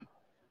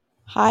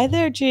Hi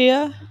there,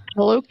 Gia.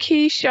 Hello,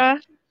 Keisha.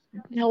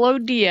 Hello,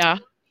 Dia.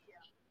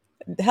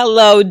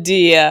 Hello,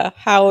 Dia.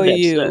 How are That's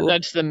you?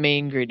 that's the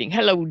main greeting.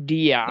 Hello,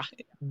 Dia.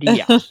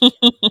 Dia.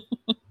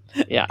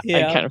 Yeah,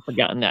 I'd Yeah, kind of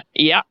forgotten that.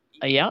 Yeah,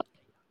 yeah,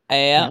 yeah.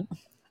 yeah,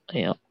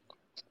 yeah.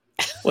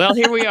 Well,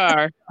 here we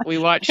are. We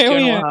watched Here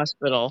we General are.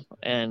 Hospital,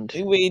 and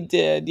We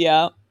did,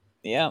 yeah,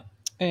 yeah.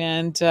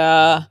 And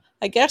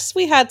I guess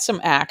we had some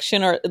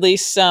action, or at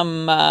least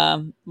some,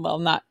 well,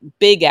 not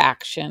big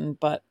action,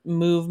 but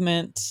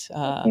movement.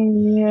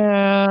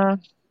 yeah,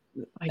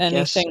 I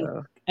guess Anything,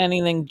 so.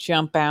 anything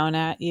jump out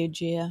at you,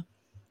 Gia?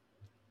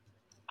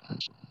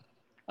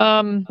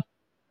 Um,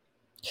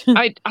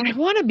 I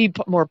want to be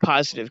more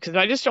positive because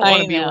I just don't want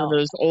I to be one of know.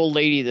 those old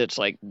lady that's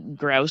like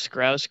grouse,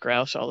 grouse,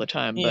 grouse all the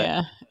time. But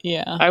Yeah,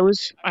 yeah. I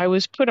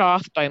was put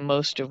off by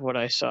most of what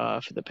I saw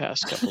for the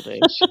past couple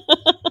days.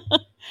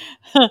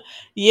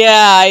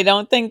 Yeah, I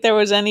don't think there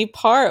was any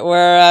part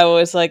where I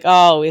was like,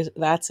 "Oh,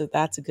 that's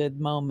a good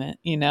moment."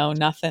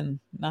 Nothing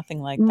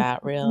like that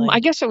I really.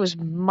 guess I was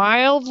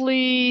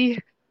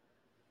mildly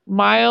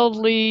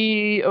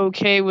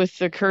okay with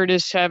the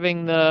Curtis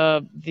having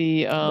the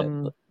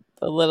The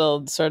the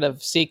little sort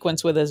of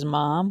sequence with his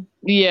mom.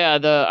 yeah,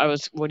 the I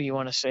was what do you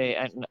want to say,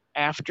 an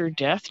after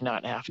death,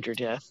 not after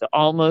death, the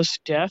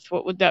almost death,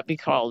 what would that be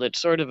called? It's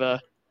sort of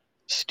a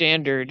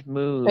standard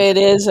move. It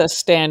is a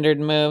standard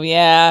move.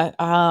 Yeah.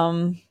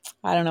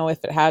 I don't know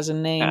if it has a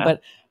name, uh,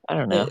 but I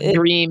don't know, it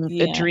a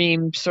yeah.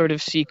 dream sort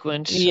of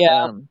sequence.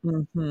 Yeah.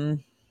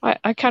 Mhm.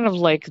 I kind of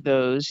like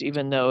those,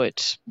 even though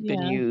it's been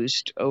Yeah.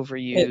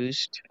 It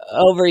overused.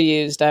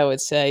 overused, I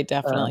would say, um,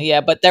 definitely.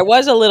 Yeah, but there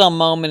was a little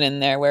moment in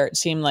there where it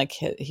seemed like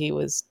he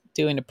was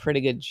doing a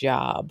pretty good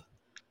job,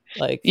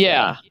 like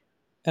yeah,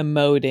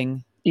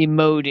 emoting.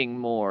 emoting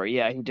more.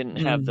 Yeah, he didn't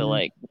have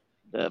Mhm.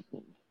 the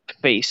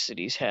face that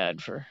he's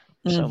had for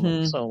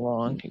Mhm. so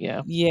long.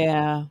 Yeah.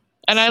 Yeah.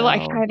 And So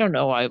I don't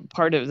know, I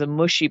part of the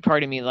mushy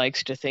part of me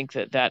likes to think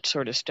that that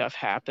sort of stuff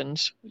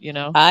happens,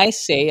 I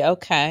see.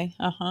 Okay.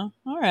 Uh-huh.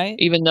 All right.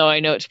 even though I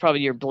know it's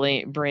probably your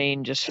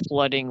brain just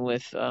flooding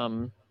with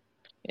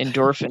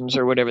endorphins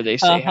or whatever they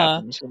say Uh-huh.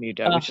 happens when you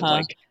die, which is Uh-huh.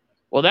 like,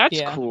 well, that's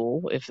Yeah.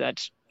 cool if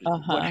that's what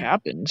Uh-huh.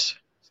 happens.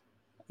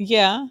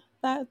 Yeah.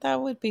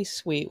 That would be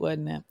sweet,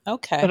 wouldn't it? But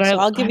Okay. So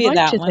I'll I give you like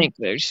that to one. think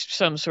there's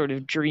some sort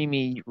of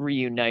dreamy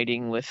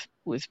reuniting with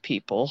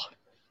people,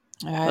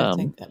 I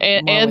think that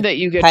more and with that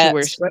you get to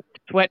wear pets,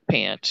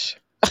 sweatpants.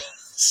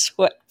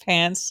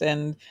 sweatpants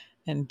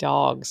and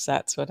dogs.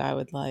 That's what I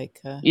would like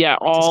Yeah,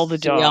 to all the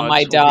see on my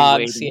dogs will be dogs.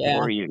 waiting Yeah.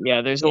 for you.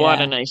 Yeah, there's a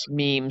lot of Yeah. nice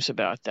memes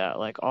about that,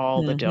 like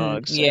all the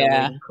dogs that are Yeah.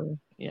 waiting for you.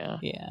 Yeah.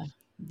 Yeah.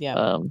 Yep.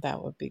 Um,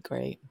 That would be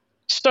great.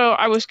 so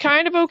I was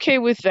kind of okay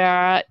with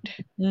that,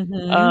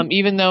 Mhm.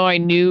 even though I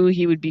knew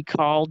he would be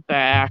called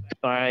back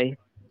by,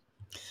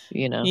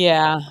 you know,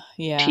 Yeah.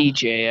 Yeah.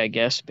 TJ, I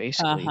guess,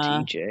 basically Uh-huh.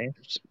 TJ.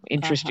 It's an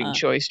interesting Uh-huh.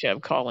 choice to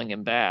have calling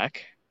him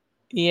back,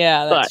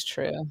 Yeah, but that's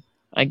true.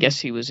 I Mhm.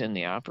 guess he was in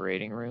the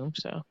operating room,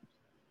 so.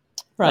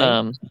 Right.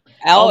 Um,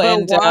 Oh, Although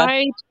and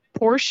why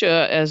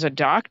Portia as a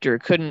doctor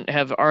couldn't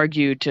have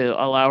argued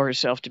to allow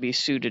herself to be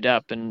suited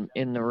up in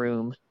the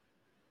room,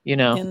 you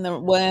know? in the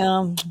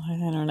well,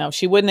 I don't know.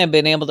 She wouldn't have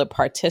been able to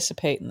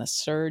participate in the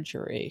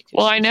surgery because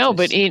Well, I she's know,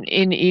 but just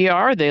in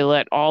ER they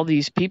let all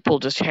these people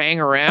just hang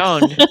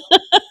around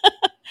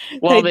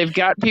while they they've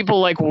got people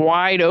like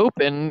wide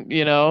open,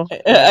 and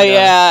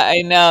yeah,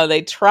 I know.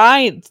 They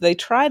try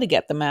to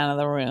get them out of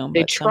the room, they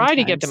but try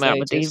to get sometimes them out, they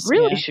but they just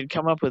really yeah, should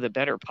come up with a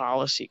better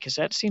policy because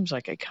that seems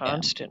like a yeah.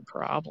 constant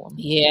problem.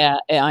 Yeah,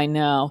 I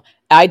know.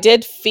 I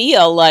did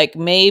feel like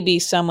maybe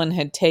someone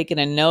had taken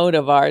a note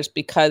of ours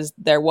because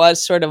there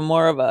was sort of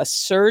more of a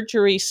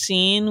surgery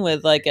scene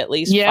with like at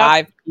least Yep,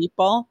 5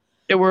 people.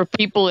 there were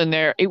people in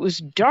there. It was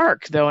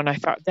dark though, and I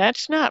thought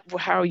that's not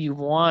how you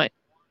want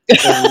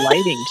the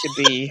lighting to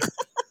be.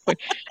 But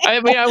I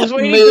mean, I was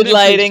waiting for Mood them to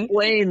lighting.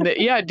 explain that.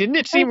 Yeah, didn't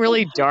it seem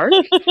really dark?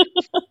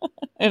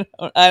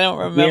 I don't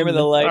remember Dim.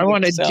 the I lighting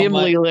want a so much.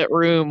 dimly lit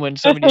room when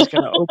somebody's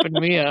going to open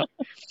me up.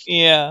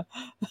 Yeah.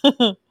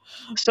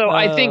 So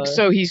I think Uh,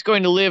 so. He's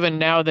going to live, and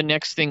now the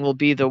next thing will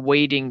be the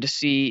waiting to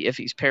see if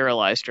he's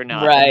paralyzed or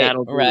not, and right,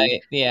 that'll be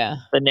right. Yeah.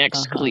 the next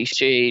Uh-huh.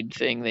 cliched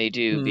thing they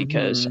do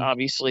because Mhm.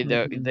 obviously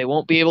Mhm. they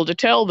won't be able to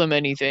tell them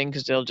anything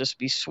because they'll just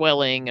be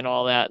swelling and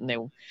all that,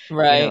 and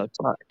Right.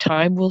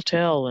 time will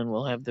tell, and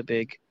we'll have the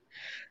big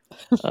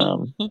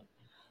um,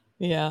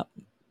 Yeah.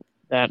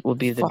 that will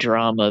be the Fu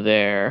drama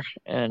there,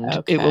 and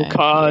Okay.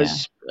 Yeah.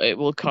 it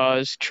will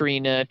cause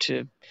Trina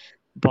to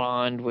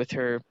bond with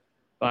her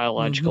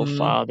biological Mhm.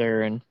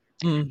 father. And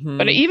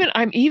but Mhm. even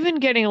I'm even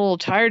getting a little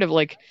tired of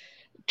like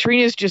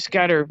Trina's just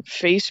got her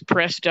face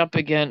pressed up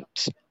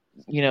against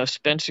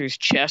Spencer's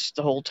chest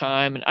the whole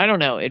time, and I don't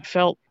know, it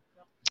felt,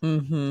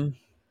 Mhm.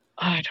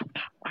 I don't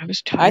know, I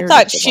was I tired of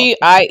thought it all.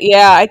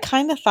 I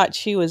kind of thought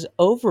she was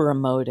over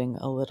emoting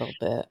a little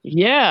bit,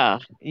 Yeah,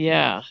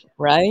 yeah,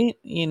 right?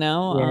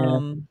 yeah,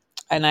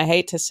 And I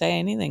hate to say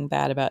anything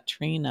bad about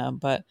Trina,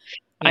 but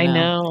you I know,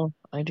 know,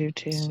 I do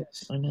it's too,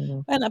 just I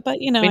know. but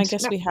I mean, I it's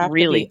guess not we have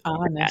to really be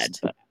bad,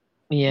 honest. but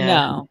yeah.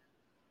 No.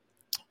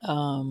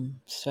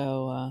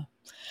 So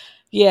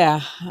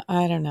yeah,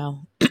 I don't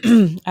know.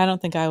 I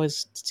don't think I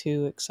was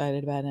too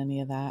excited about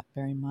any of that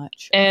very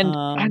much. And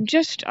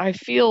I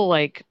feel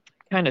like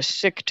kind of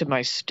sick to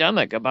my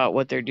stomach about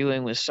what they're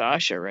doing with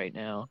Sasha right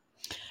now.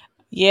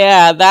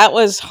 Yeah, that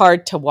was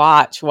hard to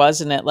watch,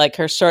 wasn't it? Like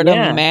her sort of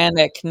Yeah,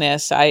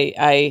 manicness.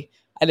 I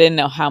didn't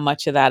know how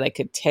much of that I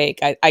could take.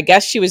 I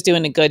guess she was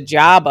doing a good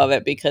job of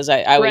it because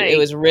it right,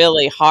 was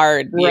really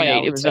hard,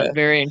 right. It was to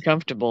very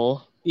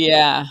uncomfortable.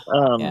 yeah,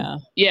 yeah.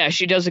 Yeah,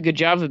 she does a good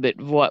job of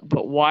it. What?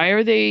 But why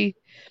are they?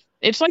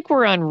 It's like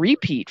we're on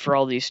repeat for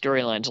all these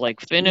storylines. Like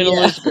Finn and Yeah.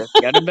 Elizabeth,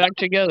 get them back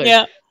together.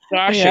 Yeah.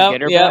 Sasha, Yeah,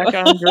 get her yeah. back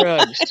on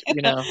drugs.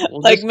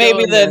 We'll Like just go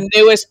maybe in there. the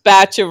newest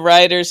batch of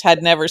writers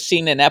had never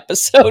seen an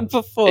episode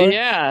before.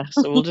 Yeah,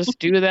 so we'll just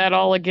do that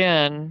all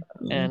again.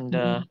 And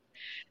Mhm.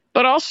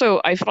 but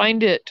also I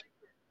find it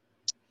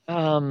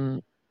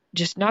um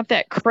just not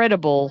that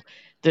credible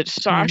that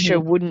Sasha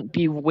Mhm. wouldn't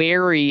be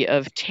wary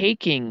of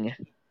taking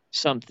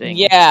something.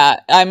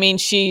 Yeah, I mean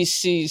she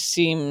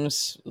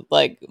seems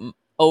like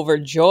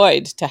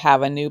overjoyed to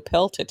have a new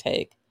pill to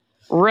take,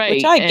 which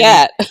Right. I And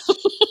get.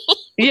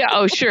 yeah,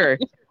 oh sure.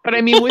 But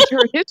I mean with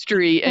her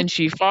history and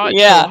she fought so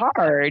Yeah.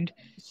 hard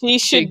She to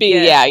should be,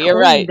 get yeah, you're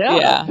right. cleaned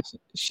up. Yeah.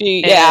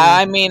 Yeah,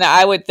 And I mean,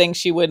 I would think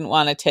she wouldn't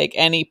want to take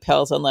any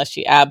pills unless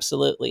she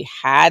absolutely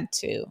had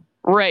to.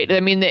 right. I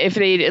mean, if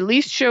they'd at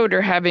least showed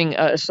her having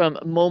some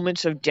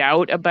moments of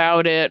doubt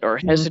about it or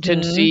Mhm.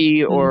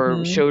 hesitancy or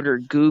Mhm. showed her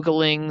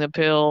Googling the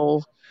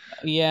pill.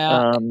 Yeah,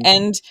 Um,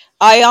 and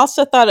I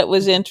also thought it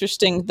was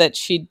interesting that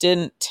she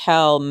didn't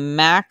tell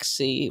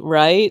Maxie,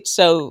 right?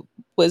 So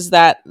was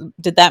that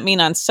did that mean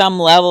on some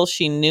level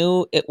she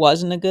knew it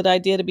wasn't a good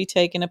idea to be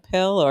taking a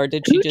pill, or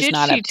did she who just did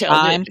not she have tell?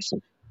 time?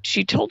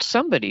 She told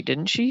somebody,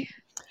 didn't she?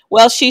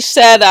 Well, she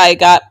said I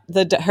got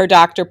her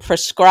doctor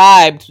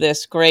prescribed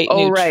this great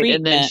Oh, new right.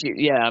 And then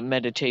treatment, yeah,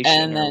 meditation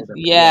and or then whatever.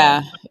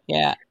 Yeah.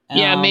 yeah, yeah,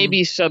 Yeah,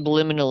 maybe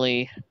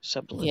subliminally,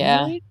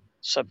 yeah,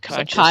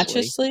 subconsciously.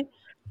 subconsciously.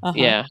 Uh-huh.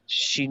 Yeah,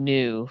 she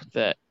knew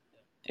that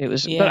it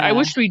was, but Yeah.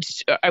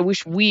 I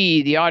wish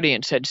we, the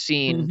audience, had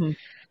seen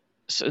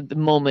Mhm. the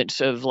moments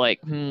of like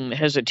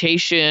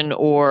hesitation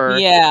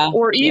Yeah.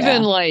 or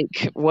even Yeah.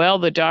 like, well,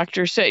 the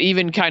doctor said,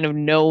 even kind of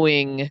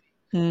knowing,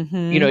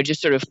 Mhm.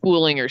 just sort of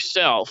fooling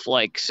herself,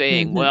 like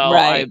saying, Mhm. well,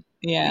 I, Right.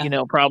 Yeah.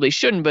 probably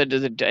shouldn't, but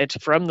it's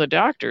from the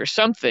doctor or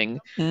something,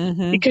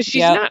 Mhm. because she's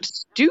Yep. not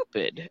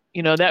stupid.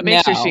 That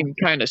makes her No. seem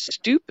kind of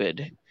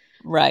stupid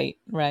Right.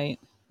 Right.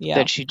 that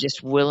Yep. she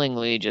just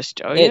willingly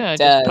just, oh It yeah,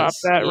 just pop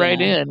does. that right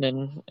Yeah.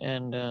 in.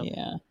 And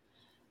Yeah.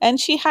 And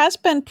she has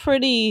been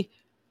pretty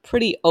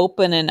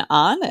open and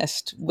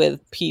honest with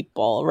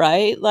people,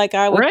 right? Like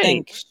I would right.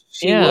 think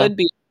she Yeah. would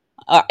be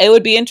it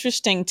would be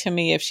interesting to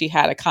me if she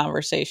had a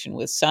conversation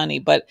with Sonny,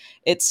 but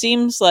it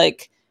seems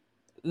like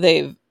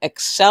they've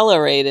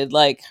accelerated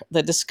like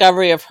the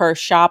discovery of her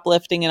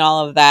shoplifting and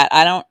all of that.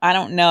 I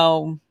don't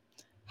know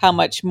how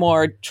much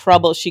more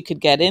trouble she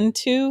could get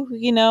into,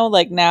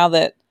 like now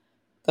that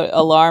the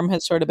alarm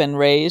has sort of been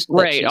raised that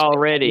Right. she's behaved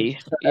Already.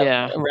 sort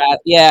Yeah. of Well,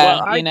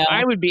 yeah,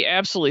 I would be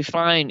absolutely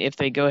fine if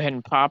they go ahead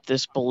and pop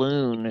this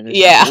balloon and this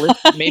yeah.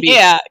 blister. Maybe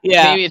Yeah,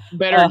 yeah. it's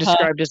better Uh-huh.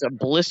 described as a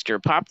blister.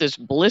 Pop this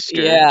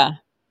blister Yeah.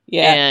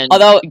 Yeah. and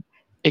Although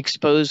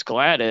expose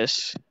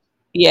Gladys.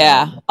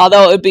 yeah, Um,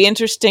 although it would be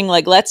interesting,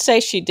 like let's say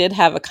she did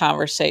have a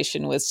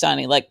conversation with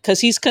Sonny, like because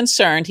he's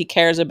concerned, he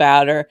cares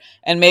about her,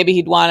 and maybe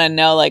he'd want to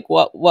know like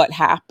what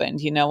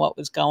happened, what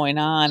was going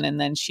on, and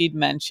then she'd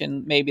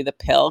mention maybe the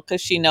pill because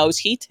she knows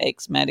he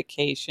takes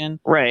medication.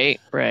 right.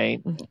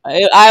 Right.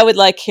 I would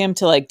like him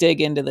to like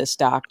dig into this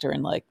doctor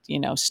and like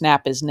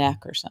snap his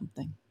neck or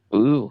something,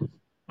 Ooh.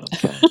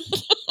 Okay.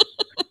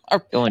 or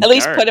Going at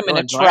least dark. put him in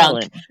a Going trunk.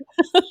 violent.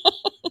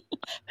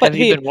 But Have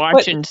you been but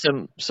watching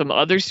some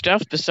other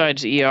stuff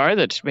besides ER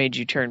that's made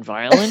you turn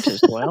violent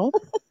as well?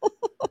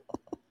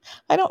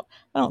 I don't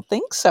I don't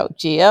think so,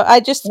 Gia. I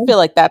just feel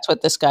like that's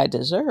what this guy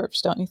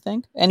deserves, don't you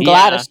think? And Yeah.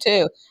 Gladys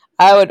too.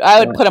 I would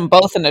Yeah. put them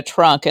both in a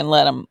trunk and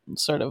let them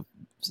sort of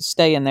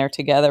stay in there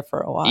together for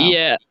a while.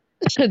 Yeah.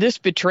 This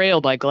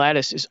betrayal by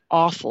Gladys is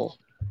awful.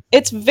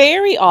 It's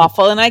very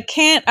awful, and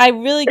I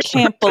really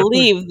can't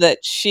believe that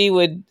she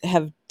would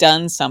have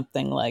done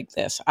something like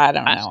this. I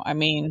don't I, know. I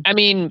mean, I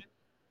mean,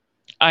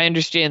 I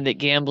understand that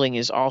gambling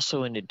is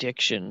also an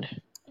addiction.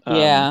 Um,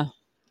 yeah.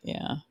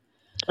 Yeah.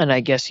 and I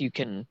guess you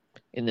can,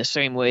 in the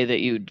same way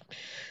that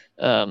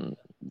um,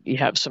 you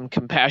have some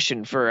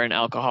compassion for an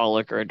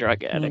alcoholic or a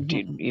drug addict,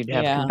 Mhm. you'd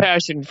have Yeah.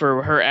 compassion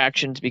for her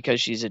actions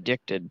because she's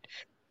addicted.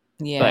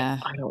 But Yeah.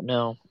 I don't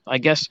know. I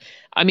guess,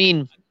 I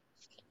mean,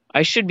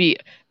 I should be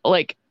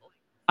like,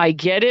 I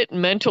get it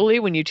mentally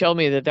when you tell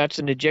me that that's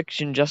an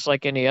addiction just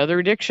like any other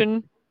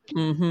addiction.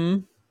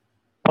 Mhm.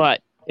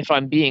 But if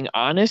I'm being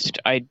honest,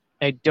 I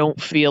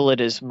don't feel it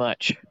as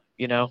much,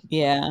 you know?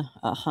 Yeah.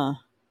 Uh-huh.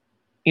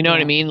 You know what I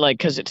Yeah. mean? Like,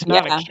 because it's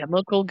not a Yeah.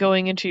 chemical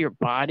going into your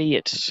body.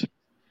 It's, I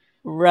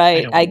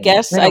Right. don't I know.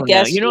 guess I I don't know.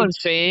 guess You know what you I'm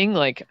saying?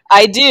 Like,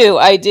 I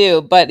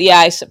do, but yeah,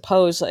 I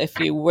suppose if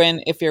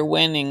you're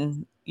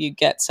winning, you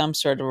get some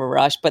sort of a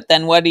rush, but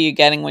then what are you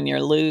getting when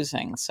you're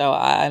losing? So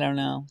I don't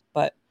know,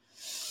 but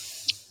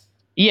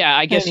Yeah,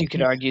 I guess you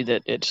could anyway. argue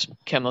that it's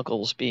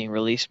chemicals being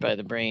released by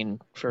the brain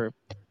for.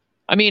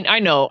 I mean, I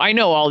know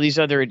all these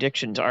other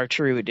addictions are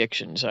true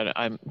addictions.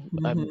 I'm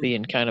Mhm.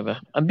 being kind of a,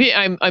 I'm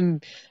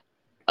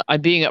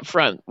being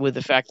upfront with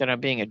the fact that I'm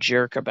being a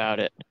jerk about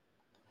it, you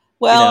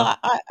Well, know.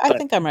 I But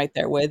think I'm right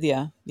there with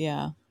you.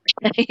 Yeah.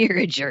 you're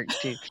a jerk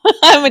too.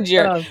 I'm a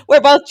jerk. Um,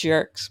 We're both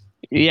jerks.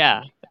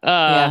 yeah. Uh,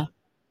 Yeah.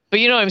 but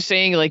you know what I'm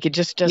saying? Like, it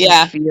just doesn't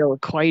Yeah. feel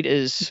quite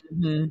as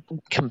Mhm.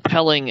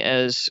 compelling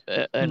as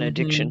an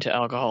addiction Mhm. to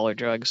alcohol or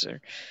drugs,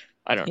 or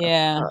I don't know.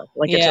 Yeah.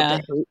 Like it's a Yeah.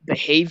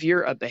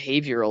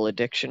 behavioral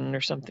addiction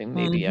or something.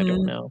 Maybe I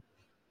don't Mhm. know.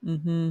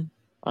 Mhm.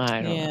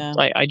 I don't know. Yeah.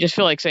 Like I just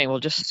feel like saying, well,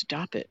 just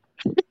stop it.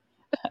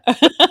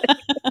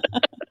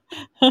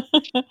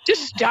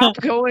 Just stop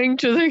going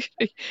to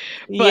the.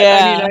 But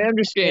I mean, Yeah. I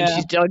understand Yeah.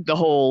 she's dug the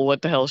hole.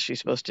 What the hell is she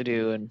supposed to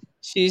do? And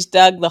She's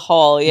dug the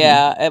hole, you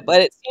know, yeah,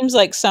 but it seems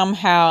like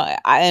somehow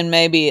and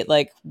maybe,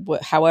 like,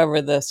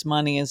 however this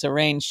money is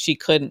arranged, she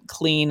couldn't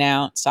clean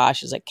out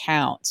Sasha's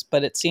accounts,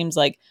 but it seems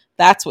like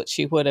that's what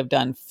she would have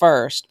done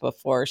first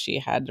before she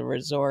had to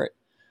resort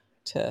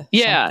to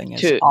yeah, something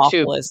as to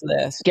awful as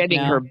this, you getting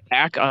her know?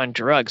 back on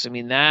drugs. I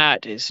mean,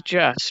 that is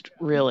just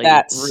really,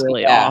 That's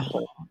really yeah,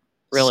 awful.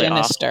 Really awful.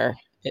 sinister.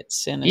 It's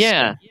Yeah,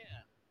 sinister. yeah,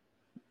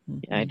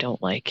 I Mhm.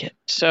 don't like it.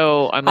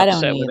 So I'm I don't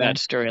upset with that either.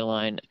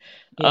 storyline.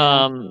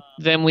 Yeah.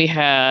 Then we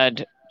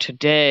had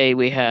today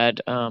we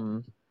had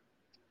oh,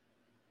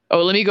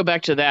 let me go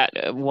back to that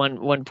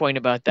one point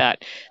about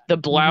that. The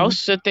Mhm.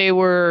 blouse that they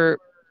were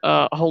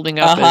holding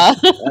up Uh-huh.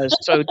 as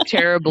so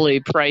terribly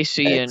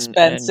pricey and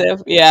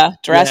Expensive, yeah.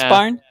 Dress yeah.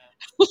 barn?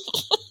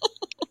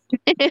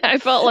 I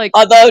felt like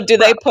Although, do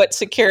they crap. put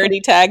security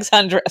tags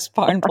on dress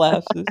barn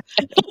blouses?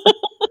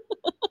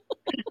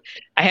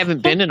 I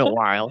haven't been in a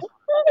while.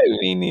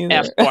 Me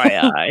neither.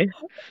 FYI.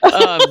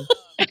 Um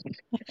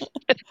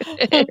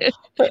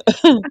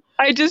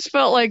I just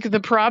felt like the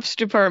props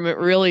department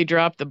really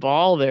dropped the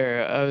ball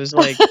there. I was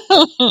like,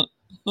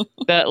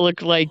 that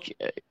looked like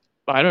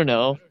I don't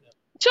know,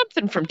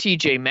 something from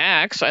TJ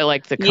Maxx. I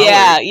like the colors,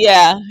 Yeah,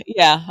 yeah,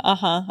 yeah,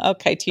 uh-huh.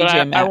 Okay, but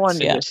TJ I Maxx,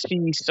 wanted yeah. to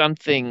see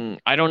something.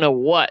 I don't know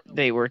what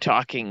they were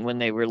talking when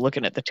they were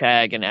looking at the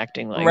tag and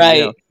acting like,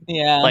 Right,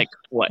 yeah. like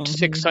what, Mhm.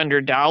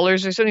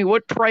 $600 or something?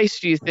 What price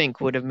do you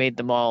think would have made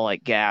them all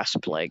like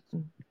gasp?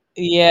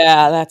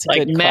 Yeah, that's a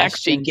Like good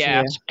Maxie question,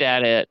 Gia. gasped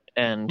at it,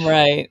 and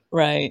Right,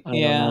 right, I don't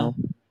yeah. know.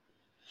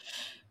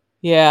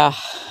 Yeah.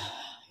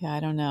 Yeah, I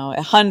don't know.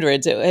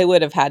 Hundreds, it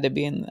would have had to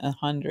be in the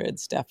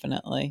hundreds,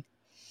 definitely.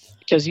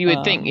 Because you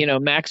would think,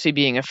 Um Maxie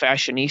being a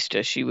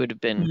fashionista, she would have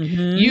been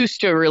Mhm,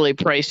 used to really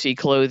pricey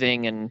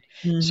clothing, and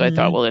so I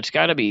thought, mhm. well, it's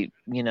got to be,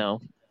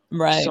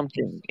 Right.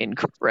 something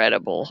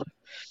incredible.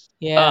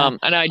 Yeah,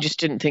 And I just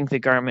didn't think the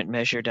garment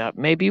measured up.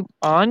 Maybe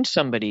on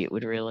somebody it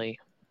would really,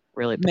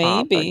 really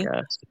pop, I maybe.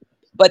 guess.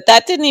 But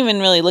that didn't even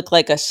really look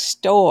like a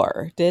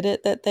store, did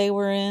it, that they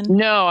were in?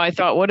 No, I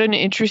thought, what an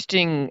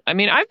interesting. I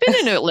mean,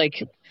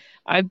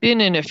 I've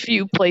been in a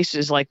few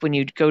places like when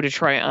you go to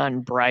try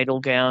on bridal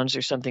gowns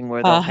or something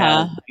where they'll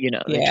have, Uh-huh.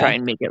 they try Yeah.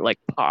 and make it like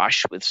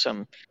posh with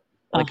some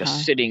like a Uh-huh.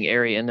 sitting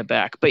area in the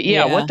back. But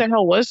yeah, what Yeah. the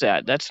hell was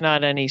that? That's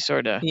not any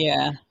sort of,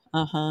 Yeah.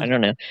 Uh-huh. I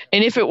don't know.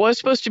 And if it was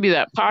supposed to be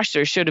that posh,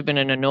 there should have been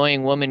an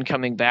annoying woman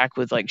coming back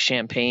with like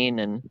champagne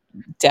and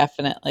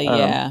Definitely, um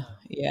yeah.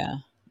 Yeah.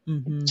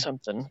 Mhm.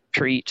 something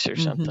treats or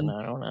something. Mhm.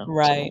 I don't know. Some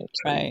Right, little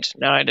right. treats.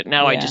 Now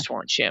I Yeah. just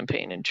want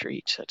champagne and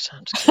treats. That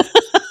sounds good.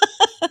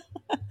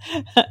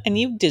 And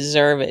you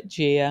deserve it,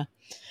 Gia.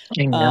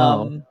 I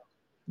know. Um,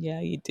 yeah,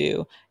 you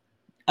do.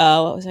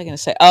 What was I gonna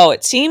say? Oh,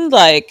 it seemed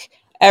like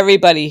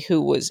everybody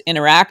who was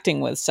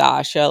interacting with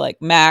Sasha,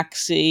 like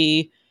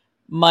Maxie,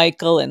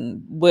 Michael,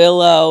 and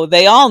Willow,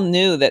 they all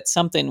knew that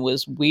something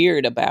was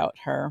weird about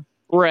her,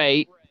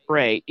 Right,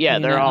 right. Yeah,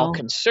 you they're all know?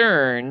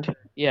 concerned.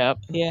 Yep.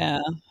 Yeah.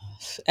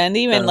 And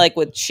even Uh, like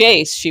with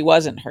Chase, she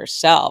wasn't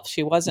herself.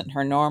 She wasn't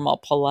her normal,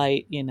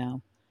 polite,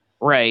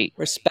 right.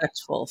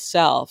 respectful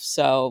self.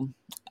 So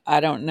I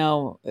don't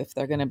know if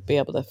they're going to be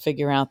able to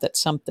figure out that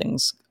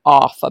something's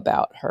off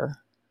about her,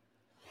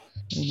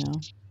 you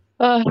know?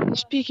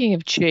 Speaking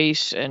of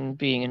Chase and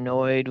being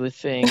annoyed with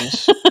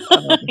things,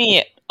 um,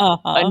 Yeah. Uh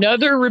huh.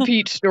 another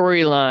repeat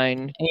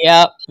storyline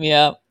Yep.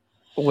 Yep.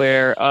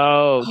 where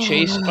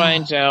Chase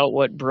finds out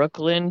what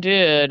Brooklyn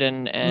did,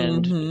 and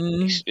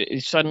hmm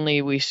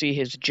suddenly we see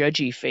his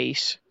judgy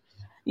face.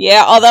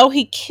 Yeah. Although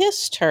he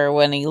kissed her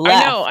when he I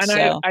know, left. and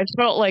I So, I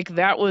felt like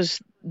that was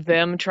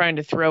them trying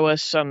to throw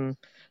us some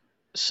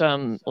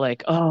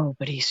like, oh,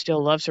 but he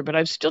still loves her. But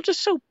I'm still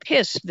just so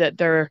pissed that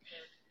they're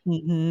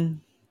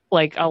hmm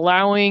like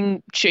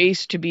allowing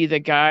Chase to be the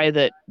guy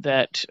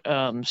that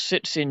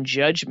sits in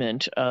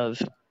judgment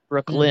of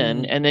Brooklyn,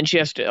 hmm and then she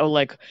has to,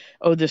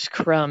 oh, this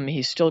crumb,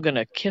 he's still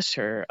gonna kiss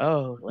her.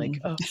 Oh, like,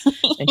 oh,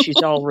 and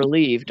she's all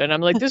relieved, and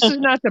I'm like, this is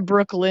not the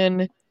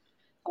Brooklyn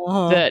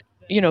uh-huh. that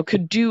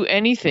could do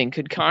anything,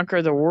 could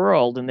conquer the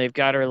world, and they've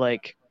got her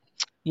like,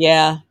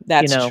 Yeah, you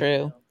that's know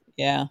true.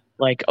 Yeah.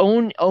 like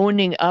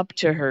owning up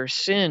to her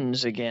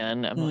sins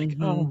again. I'm like,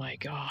 oh Hmm. my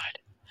God.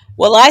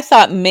 Well, I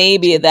thought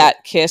maybe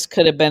that kiss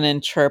could have been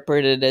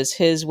interpreted as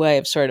his way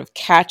of sort of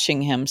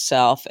catching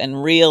himself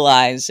and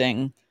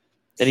realizing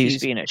That he was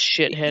he's, being a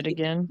shithead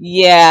again.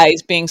 yeah,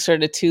 he's being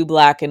sort of too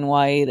black and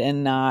white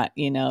and not,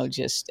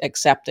 just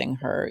accepting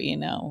her,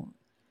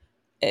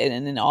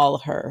 and in all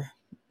her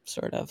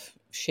sort of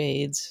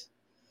shades.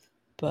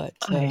 But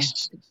I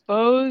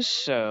suppose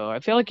so. I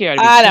feel like you ought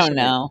to be I don't kissing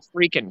her know.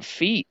 freaking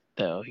feet,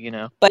 though.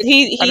 But I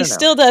he don't know.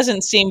 still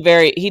doesn't seem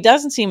very he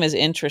doesn't seem as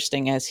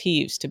interesting as he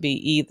used to be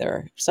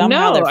either.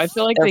 Somehow No, I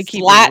feel like they're they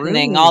keep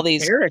flattening all ruining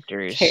these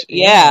characters. Yeah.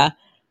 yeah,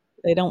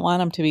 they don't want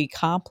them to be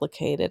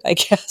complicated, I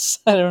guess.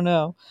 I don't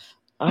know.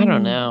 I don't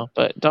Hmm. know,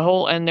 but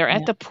and they're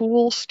at Yeah. the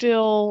pool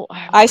still.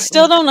 I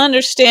still don't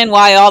understand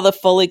why all the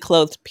fully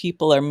clothed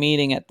people are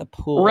meeting at the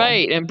pool.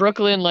 Right, and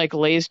Brooklyn like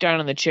lays down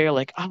in the chair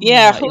like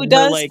Yeah, ah who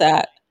does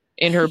that?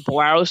 in her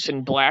blouse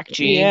and black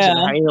jeans and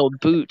Yeah, high-heeled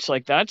boots.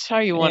 Like that's how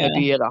you want to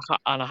yeah, be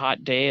on a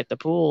hot day at the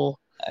pool.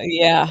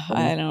 yeah. Um,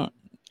 I don't.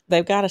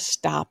 They've got to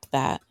stop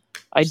that.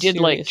 I did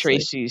like Seriously.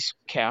 Tracy's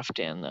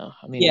caftan though.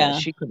 I mean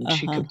that Yeah. Uh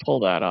she huh. could pull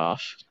that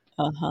off.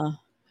 Uh huh.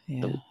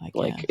 Yeah, I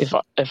Like guess.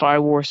 if I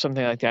wore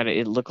something like that,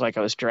 it looked like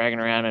I was dragging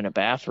around in a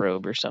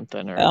bathrobe or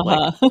something, Uh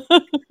huh.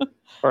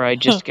 or I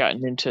just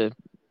gotten into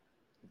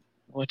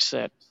what's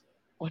that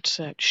what's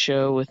that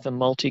show with the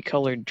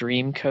multicolored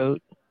dream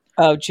coat?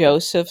 Oh,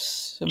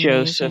 Joseph's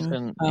Joseph amazing.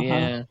 and Uh-huh.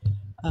 yeah,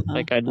 Uh-huh.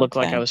 like I'd look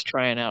like I Okay. was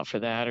trying out for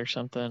that or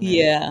something. Or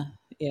Yeah.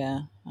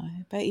 Yeah. I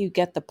bet you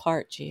get the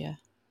part, Gia.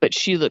 but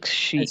she looks As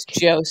chic.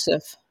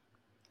 Joseph.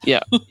 Yeah,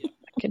 I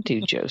can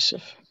do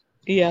Joseph.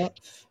 Yeah.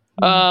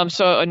 Mm.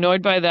 So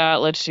annoyed by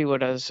that. Let's see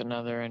what is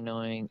another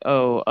annoying.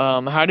 Oh,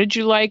 how did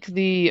you like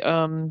the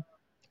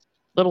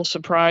little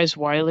surprise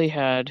Wiley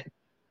had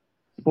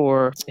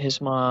for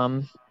his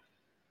mom?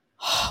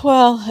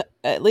 Well,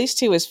 at least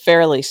he was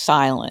fairly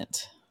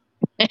silent,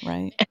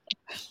 right?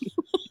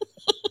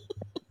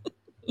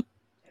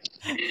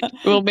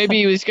 Well, maybe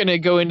he was going to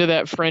go into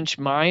that French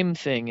mime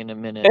thing in a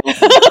minute.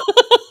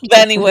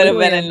 Then he would have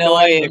Really been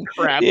annoying the annoying.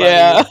 crap out of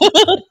Yeah.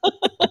 you.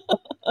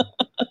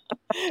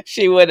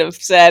 She would have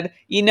said,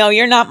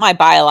 you're not my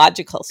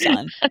biological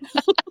son.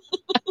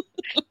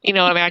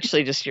 I'm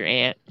actually just your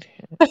aunt.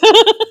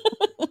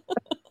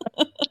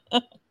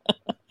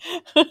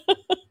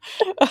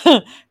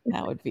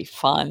 That would be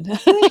fun.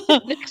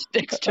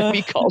 Next time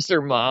he calls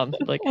her mom,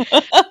 like,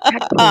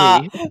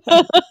 actually,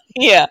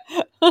 Yeah.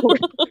 we're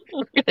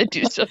gonna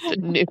do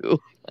something new.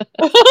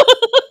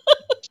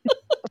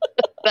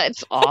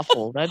 That's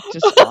awful. That's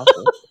just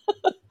awful.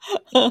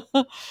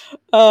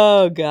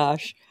 Oh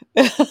gosh.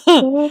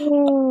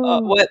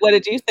 Oh. What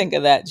did you think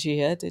of that,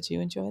 Gia? Did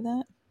you enjoy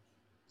that?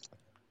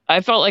 I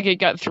felt like it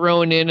got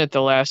thrown in at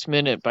the last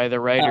minute by the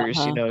writers,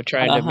 Uh-huh.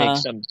 trying to make Uh-huh.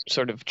 some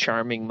sort of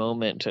charming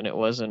moment, and it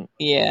wasn't.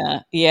 Yeah.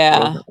 It Yeah.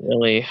 wasn't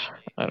really.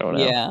 I don't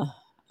know. Yeah.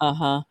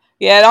 Uh-huh.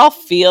 Yeah, it all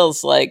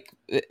feels like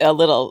a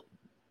little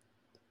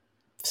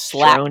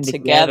slapped Thrown together.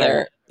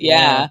 together.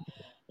 Yeah.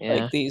 Yeah.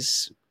 Yeah. Like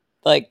these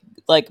like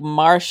like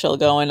Marshall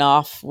going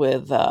off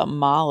with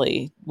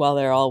Molly while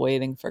they're all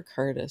waiting for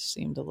Curtis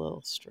seemed a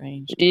little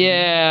strange to me.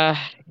 Yeah.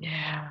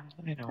 Yeah.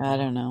 I don't I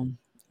know. don't know.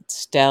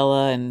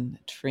 Stella and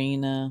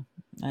Trina.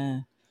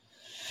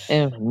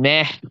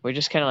 Meh. We're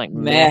just kind of like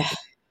meh, Meh.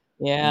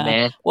 Yeah.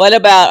 meh. What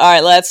about all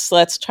right, let's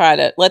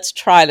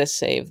try to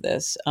save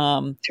this.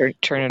 Turn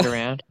it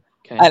around.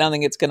 I Okay. don't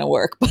think it's gonna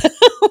work, but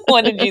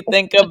what did you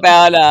think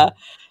about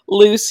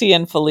Lucy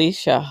and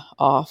Felicia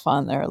off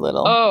on their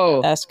little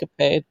Oh,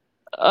 escapade?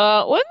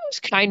 well, it was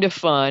kind of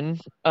fun.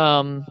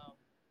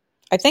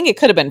 I think it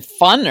could have been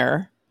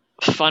funner.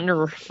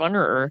 Funner.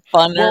 Funner,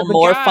 Well, the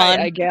more guy I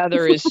fun.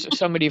 gather is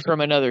somebody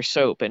from another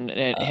soap, and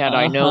had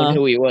I known Uh-huh.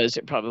 who he was,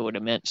 it probably would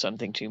have meant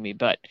something to me.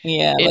 But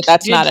Yeah, but it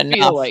that's did not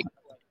enough.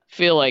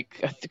 feel like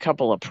a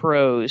couple of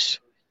pros,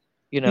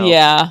 you know,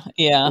 Yeah,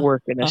 yeah.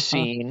 working a Uh-huh.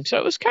 scene. So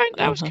that was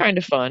Uh-huh. kind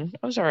of fun.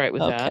 I was all right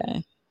with that.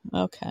 Okay.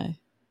 Okay.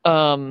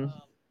 Um,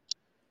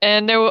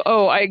 and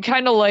I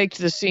kind of liked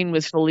the scene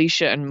with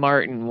Felicia and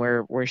Martin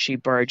where she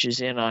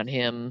barges in on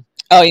him.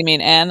 Oh, you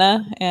mean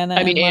Anna? Anna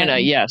I mean and Anna,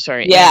 Martin? yeah,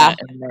 sorry, Yeah. Anna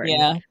and Martin.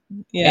 Yeah.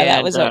 Yeah, that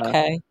And was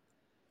okay.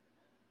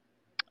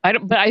 I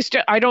don't, but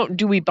I don't.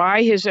 Do we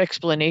buy his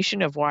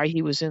explanation of why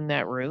he was in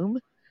that room?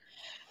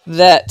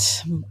 That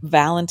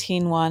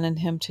Valentine wanted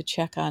him to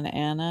check on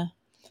Anna.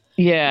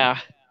 Yeah,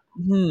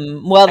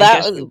 Well, I that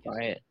guess was we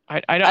buy it.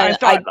 I I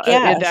thought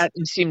guess that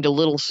seemed a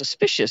little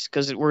suspicious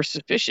because we're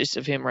suspicious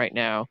of him right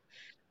now.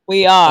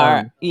 we are.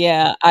 Um,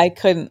 Yeah, I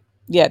couldn't.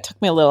 Yeah, it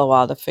took me a little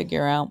while to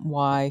figure out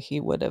why he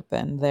would have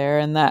been there,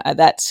 and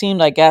that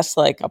seemed, I guess,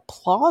 like a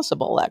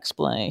plausible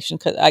explanation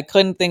because I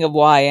couldn't think of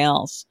why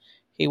else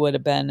he would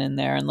have been in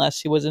there unless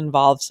he was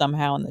involved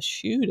somehow in the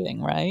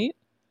shooting, right?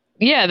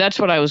 yeah, that's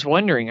what I was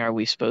wondering. Are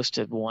we supposed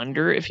to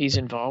wonder if he's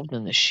involved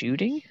in the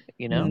shooting?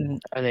 Mm,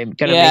 Are they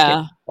gonna make it,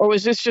 yeah. or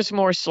was this just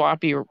more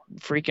sloppy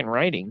freaking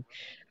writing?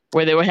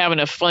 where they were having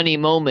a funny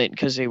moment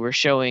because they were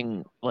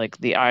showing like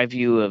the eye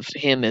view of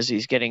him as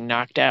he's getting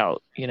knocked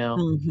out,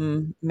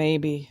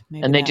 Maybe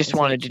and they that just was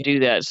it. wanted to do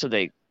that, so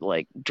they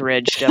like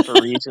dredged up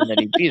a reason that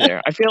he'd be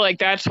there. I feel like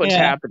that's what's Yeah.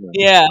 happening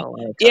Yeah. a lot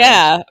of times.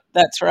 Yeah.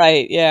 That's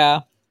right.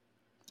 Yeah.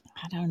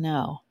 I don't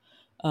know.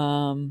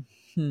 Um,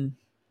 hmm.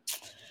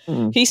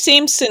 Hmm. He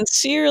seems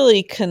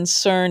sincerely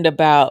concerned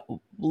about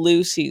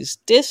Lucy's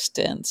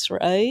distance,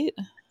 right?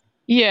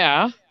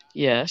 Yeah. I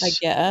Yes, that's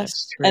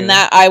guess. And true.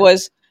 that I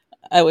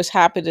was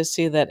happy to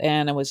see that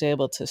Anna was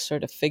able to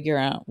sort of figure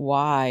out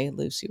why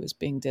Lucy was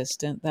being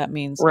distant. That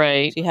means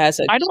Right. she has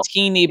a I don't.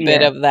 teeny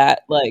bit Yeah. of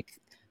that like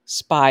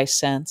spy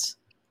sense.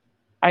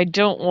 I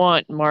don't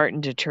want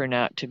Martin to turn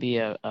out to be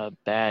a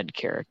bad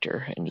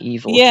character, an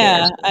evil Yeah,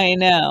 character. I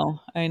know.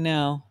 I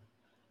know.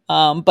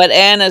 But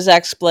Anna's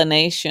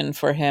explanation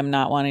for him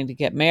not wanting to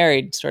get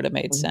married sort of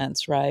made Mhm.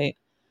 sense, right?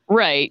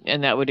 Right,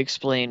 and that would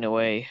explain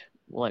away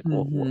like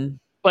Hmm.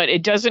 but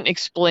it doesn't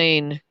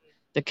explain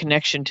the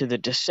connection to the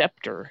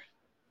Deceptor.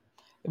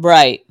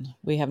 Right.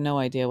 We have no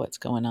idea what's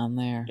going on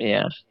there.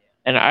 Yeah.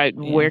 And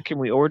Yeah. where can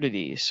we order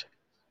these?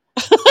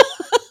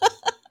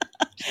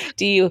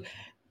 Do you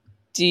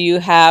do you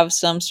have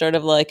some sort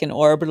of like an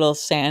orbital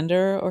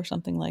sander or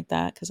something like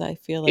that? Because I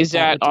feel like Is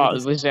that that would do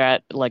this. was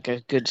that like a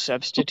good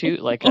substitute,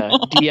 like a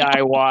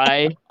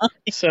DIY Yeah.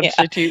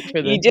 substitute for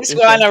You the just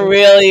want a Deceptor?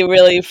 really,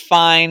 really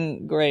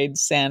fine grade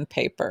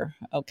sandpaper.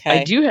 I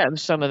Okay. do have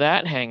some of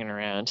that hanging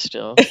around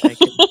still. I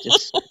could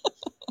just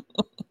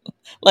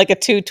Like a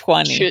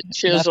 220.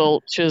 Nothing.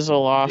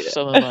 chisel off Yeah.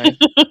 some of my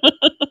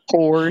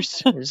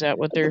pores. Is that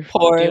what The they're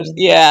pores. doing?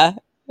 Yeah.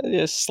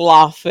 Just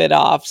slough it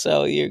off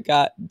so you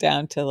got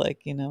down to like,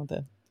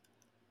 the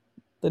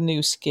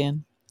new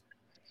skin.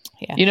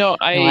 Yeah. You know, No,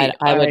 I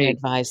I wouldn't I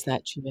advise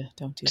that, Gia.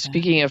 Don't do that.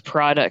 speaking of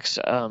products,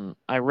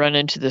 I run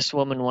into this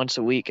woman once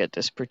a week at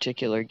this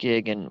particular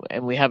gig, and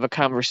we have a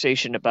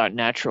conversation about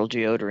natural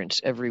deodorants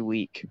every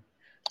week.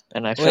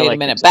 And I feel Wait a like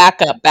minute. it's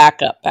Back up,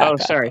 back up, oh, back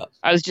up. sorry,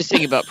 I was just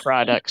thinking about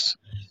products.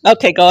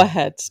 Okay, go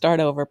ahead. Start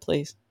over,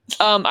 please.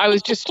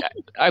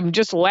 I'm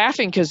just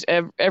laughing because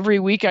every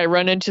week I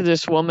run into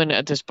this woman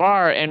at this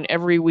bar, and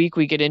every week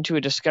we get into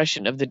a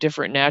discussion of the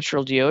different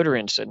natural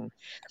deodorants, and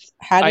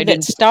How I did it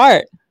didn't.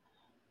 start?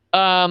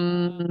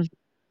 Um,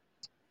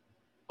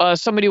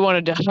 somebody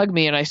wanted to hug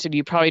me, and I said,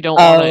 "You probably don't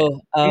want to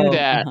Oh, do oh,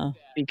 that uh-huh.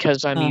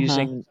 because I'm Uh-huh.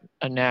 using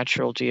a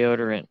natural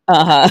deodorant."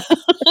 Uh-huh.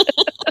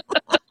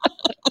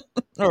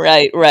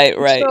 Right, right,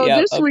 right. So Yep.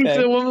 this week, Okay.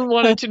 the woman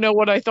wanted to know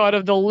what I thought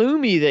of the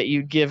Lumi that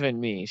you'd given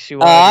me. She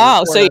wanted to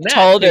Oh, so report you on that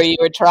told her because, you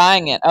were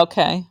trying it.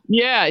 Okay.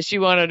 yeah, she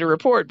wanted to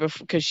report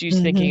because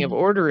she's thinking of Mm-hmm.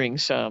 ordering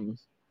some.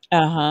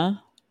 Uh-huh.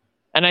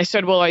 And I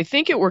said, well, I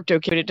think it worked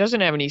okay, but it doesn't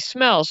have any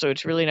smell, so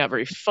it's really not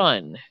very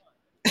fun,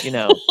 you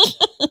know.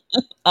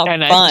 Oh,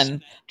 And I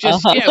fun. yeah,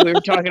 Uh-huh. we were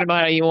talking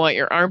about how you want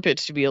your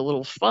armpits to be a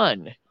little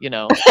fun, you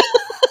know.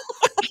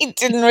 I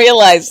didn't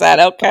realize that.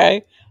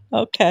 Okay.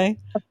 Okay.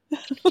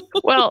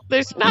 Well,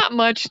 there's not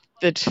much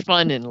that's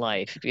fun in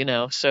life, you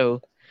know. So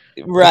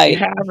if you Right.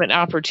 have an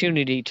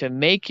opportunity to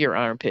make your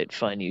armpit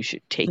fun, you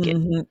should take it.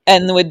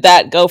 And would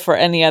that go for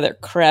any other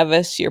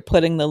crevice you're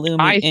putting the Lumi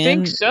I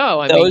think in?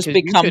 so. I mean, Those because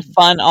you become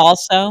fun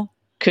also?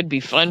 could be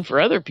fun for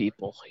other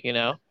people, you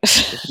know.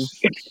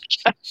 If you,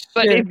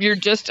 but Sure. if you're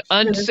just Sure.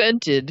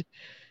 unscented,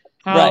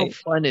 how Right.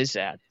 fun is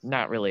that?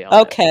 Not really all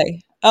that fun.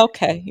 Okay.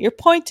 Okay. Your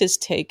point is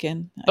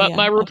taken. But Yeah.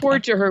 my Okay.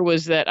 report to her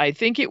was that I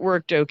think it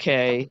worked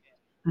okay.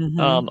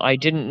 Mm-hmm. I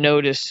didn't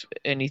notice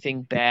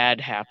anything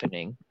bad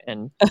happening,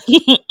 and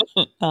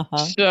Uh-huh.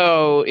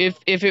 so if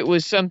it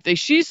was something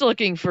she's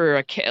looking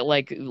for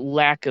like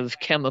lack of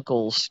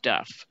chemical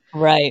stuff,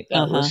 Right.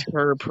 that Uh-huh. was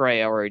her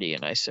priority,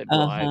 and I said,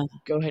 well, I Uh-huh.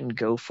 go ahead and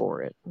go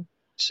for it.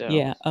 So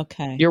Yeah.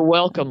 Okay. you're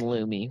welcome, Okay.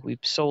 Lumi. We've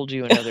sold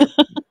you another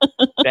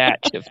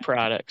batch of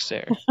products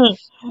there.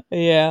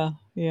 Yeah.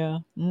 Yeah.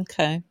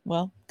 Okay.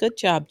 Well, good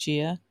job,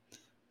 Gia.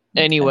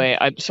 Okay. Anyway,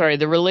 I'm sorry.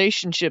 The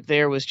relationship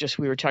there was just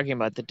we were talking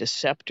about the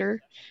Deceptor,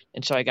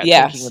 and so I got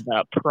thinking Yes.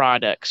 about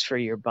products for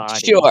your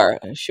body. Sure.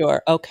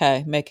 Sure.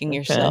 Okay. Making Okay.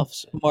 yourself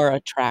more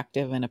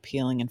attractive and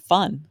appealing and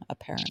fun,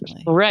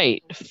 apparently.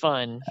 Right.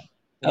 Fun.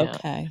 Yeah.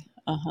 Okay.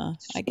 Uh-huh.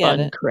 I get Fun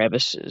it.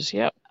 crevices.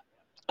 Yep.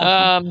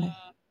 Uh-huh.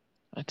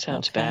 That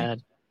sounds Okay.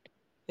 bad.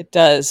 It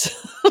does.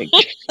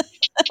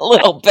 A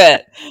little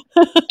bit.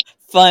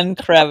 Fun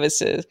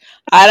crevices.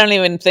 I don't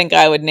even think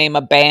I would name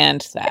a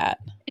band that.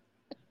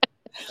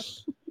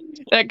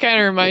 That kind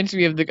of reminds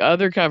me of the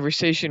other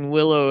conversation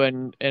Willow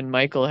and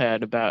Michael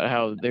had about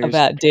how there's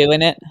About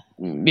doing it.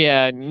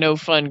 no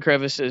fun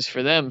crevices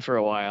for them for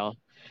a while. Like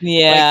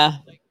Yeah.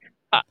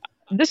 uh,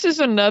 this is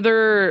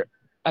another.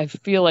 I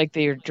feel like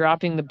they are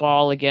dropping the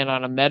ball again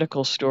on a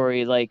medical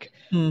story. Like,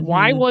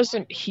 why Mm-hmm.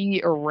 wasn't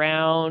he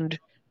around?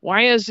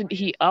 Why isn't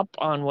he up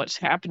on what's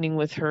happening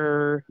with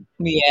her?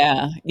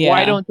 Yeah. Why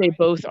Yeah. don't they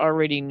both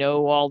already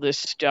know all this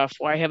stuff?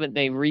 Why haven't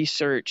they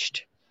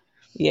researched?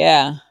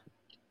 Yeah.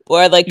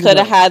 Or they you could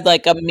have know, had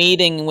like a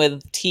meeting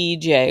with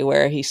TJ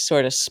where he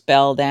sort of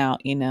spelled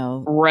out, you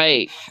know,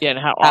 right. Yeah, and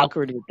how how.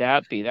 awkward would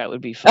that be? That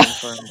would be fun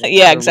for him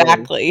Yeah, to really,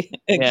 exactly.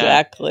 yeah.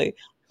 Exactly.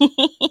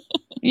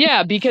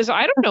 Yeah, because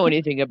I don't know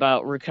anything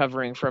about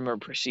recovering from a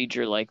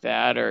procedure like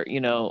that or,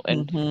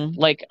 and Mhm.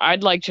 like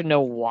I'd like to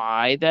know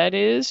why that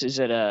is. Is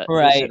it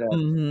Right. a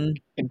Mhm.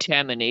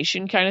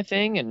 contamination kind of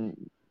thing?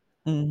 And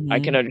I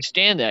can Mhm.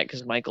 understand that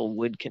because Michael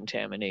would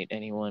contaminate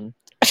anyone.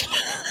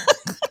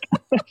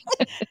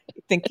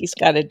 You think he's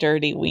got a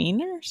dirty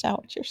wiener? Is that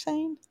what you're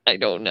saying? I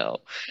don't know.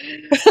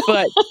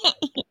 But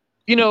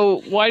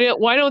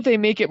why don't they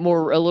make it a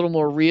little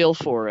more real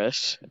for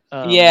us?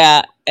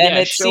 Yeah, and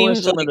Yeah, it show us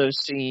seems some of like, those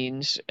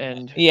scenes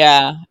and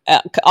yeah,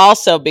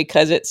 also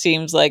because it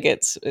seems like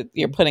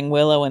you're putting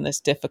Willow in this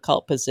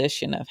difficult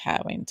position of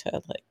having to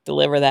like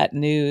deliver that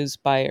news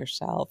by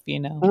herself, you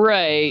know.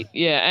 right,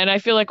 yeah, and I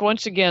feel like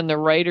once again the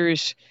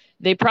writers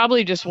they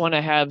probably just want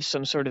to have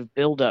some sort of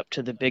build up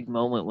to the big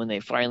moment when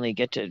they finally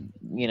get to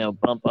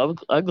bump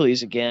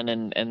uglies again,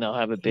 and they'll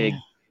have a Yeah. big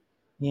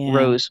Yeah.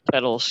 rose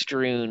petal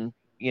strewn.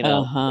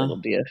 Uh-huh. It'll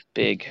be a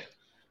big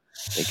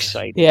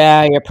exciting.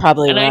 Yeah, you're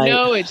probably And I right.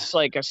 know it's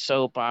like a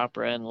soap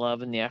opera and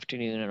Love in the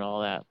Afternoon and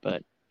all that,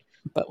 but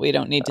But we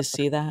don't need to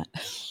see that.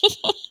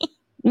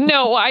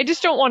 no, I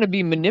just don't want to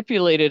be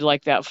manipulated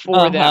like that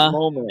for that Uh-huh.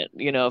 moment.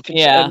 If it's a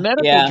Yeah,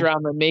 medical yeah.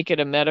 drama, make it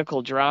a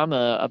medical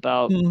drama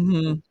about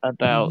Mhm.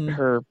 about Mhm.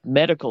 her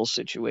medical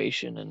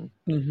situation. And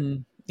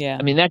Mhm. I Yeah.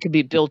 mean, that could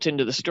be built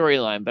into the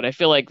storyline, but I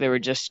feel like they were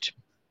just,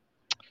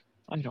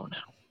 I don't know.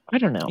 I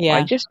don't know.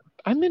 Yeah.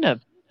 I'm in a,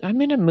 I'm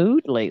in a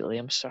mood lately.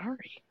 I'm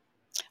sorry.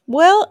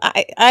 Well,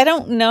 I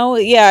don't know.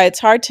 Yeah, it's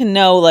hard to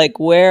know like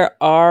where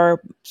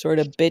our sort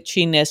of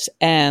bitchiness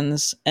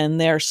ends and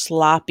their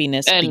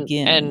sloppiness And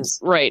begins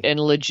right. And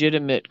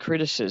legitimate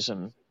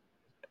criticism.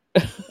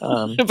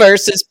 Um,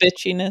 versus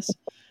bitchiness.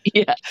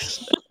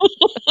 yes.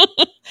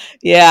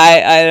 Yeah,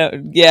 I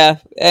don't. Yeah,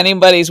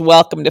 anybody's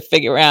welcome to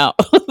figure out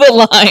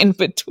the line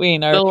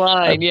between The our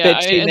line. Yeah.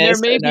 And there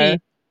bitchiness may and our.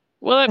 be,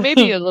 well, it may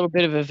be a little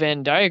bit of a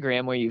Venn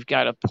diagram where you've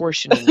got a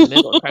portion in the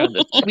middle, kind of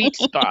the sweet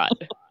spot,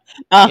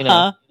 you know,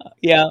 Uh-huh.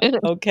 Yeah.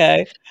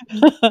 Okay.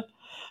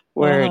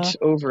 where Uh-huh. it's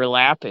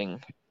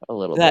overlapping a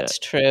little bit. That's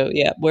true.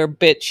 Yeah, we're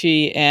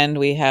bitchy and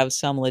we have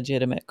some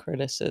legitimate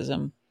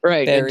criticism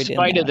Right. In buried in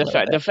spite there of a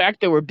little the bit. fact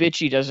that we're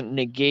bitchy doesn't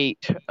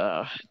negate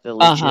the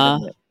Uh-huh.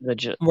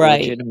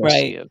 Right, legitimacy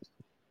right. of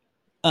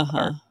our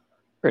Uh-huh.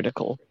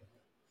 critical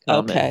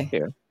comment Okay.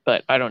 here.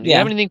 But I don't. Do you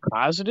have Yeah. anything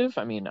positive?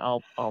 I mean,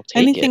 I'll take it.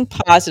 Anything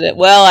positive?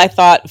 Well, I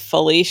thought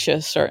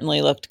Felicia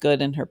certainly looked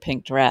good in her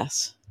pink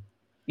dress.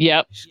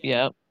 Yep.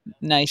 Yep.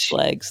 Nice She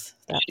legs.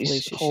 That she's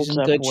Felicia. She's holds in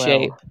up good well.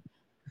 shape.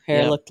 Her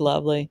hair Yep. looked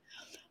lovely.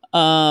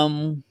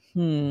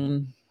 Hmm.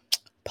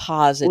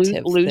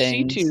 Positive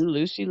Lucy too. things.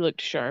 Lucy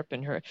looked sharp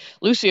in her.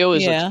 Lucy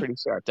always looks Yeah. pretty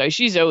sharp though.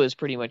 She's always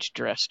pretty much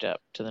dressed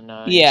up to the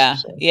nines. Yeah,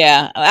 So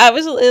yeah.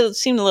 It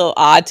seemed a little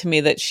odd to me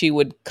that she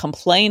would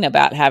complain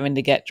about having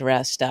to get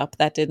dressed up.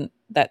 That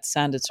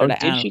sounded oh, sort of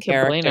did out of she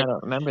complain? I character.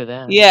 don't remember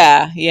that.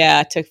 Yeah,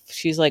 yeah.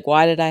 She's like,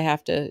 why did I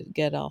have to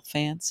get all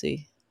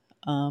fancy?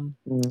 But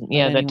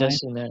Yeah, that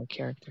does anyway, seem out of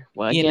character.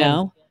 Well, you again,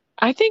 know,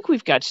 I think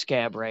we've got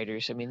scab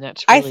writers. I mean,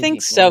 that's I really think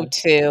the so only.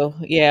 too.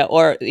 Yeah,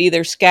 or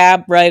either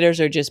scab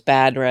writers or just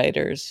bad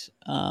writers,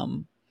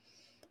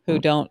 who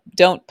Mm,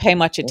 don't pay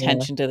much yeah.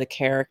 attention to the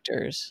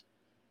characters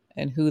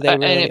and who they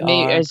And really it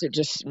may are. is it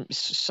just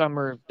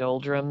summer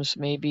doldrums?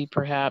 Maybe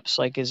perhaps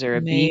like is there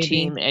a B Maybe.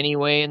 team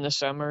anyway in the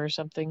summer or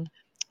something?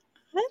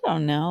 I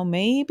don't know.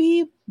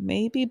 Maybe,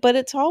 but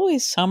it's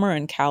always summer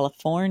in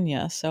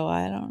California, so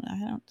I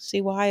don't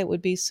see why it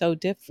would be so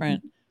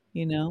different,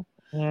 you know.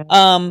 Yeah.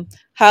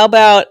 How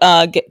about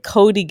get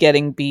Cody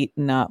getting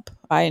beaten up?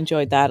 I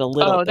enjoyed that a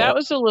little Oh, that bit.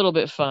 was a little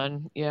bit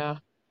fun. Yeah.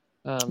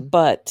 Um,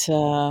 But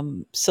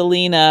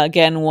Selena,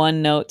 again,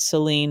 one note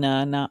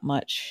Selena, not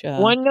much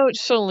One Note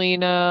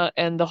Selena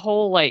and the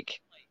whole like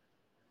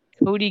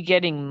Cody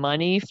getting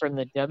money from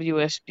the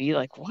WSB.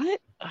 Like what?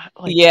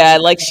 Like yeah, I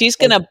like she's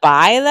like gonna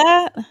buy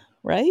that,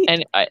 right?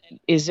 and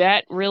is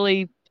that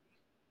really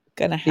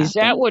Gonna is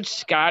that happen? what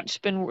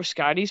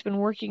Scotty's been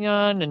working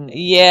on? And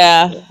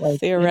Yeah, like it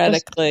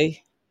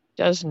theoretically.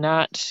 does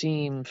not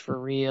seem for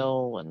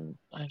real, and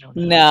I don't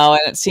know. No,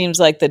 and it seems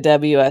like the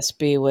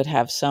WSB would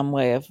have some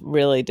way of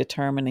really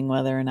determining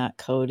whether or not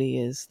Cody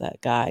is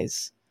that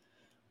guy's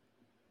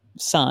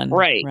son,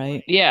 Right.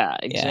 right? Yeah,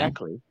 Yeah,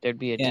 exactly. There'd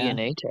be a yeah.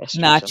 DNA test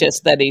or Not something.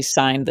 just that he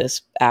signed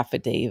this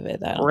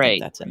affidavit. I don't think Right.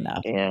 that's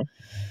enough. Yeah.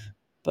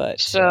 But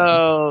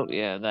So,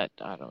 yeah, that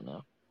I don't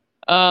know.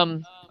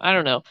 I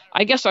don't know.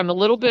 I guess I'm a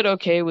little bit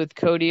okay with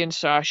Cody and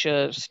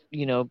Sasha,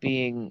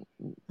 being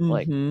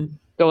like mhm.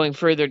 going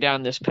further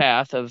down this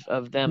path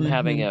of them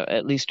having Mhm.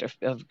 at least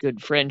a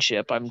good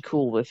friendship. I'm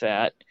cool with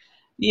that.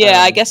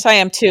 Yeah, I Um, guess I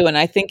am too, and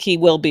I think he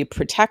will be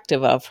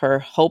protective of her,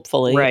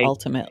 hopefully, right.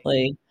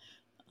 ultimately.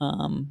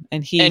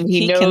 And he And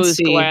he he can knows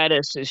see.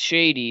 Gladys is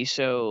shady,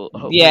 so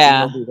maybe he'll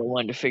Yeah, be the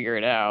one to figure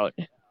it out.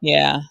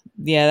 yeah,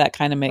 yeah. That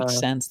kind of makes Uh,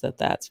 sense that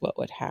that's what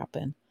would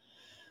happen.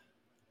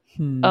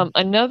 Hmm.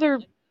 Another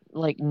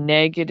like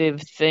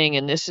negative thing,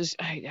 and this is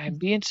I'm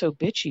being so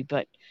bitchy,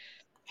 but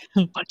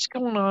what's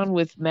going on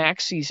with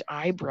Maxie's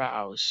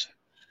eyebrows?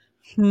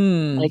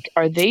 Hmm. Like,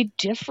 are they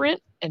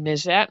different? And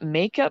is that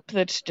makeup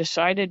that's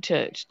decided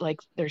to, like,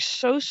 they're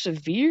so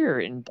severe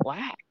in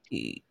black.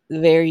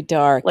 Very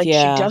dark. Like, she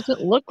Yeah.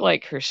 doesn't look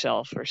like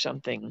herself or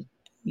something.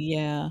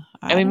 Yeah.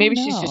 I I mean, don't maybe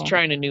she's just know.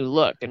 trying a new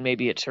look and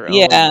maybe it's her own,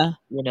 Yeah.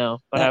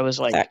 but I was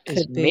like, That is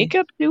could be.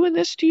 makeup doing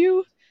this to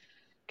you?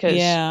 Because,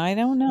 Yeah. I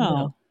don't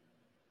know.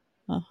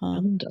 Uh-huh.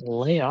 I'm to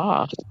lay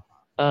off.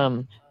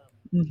 Um,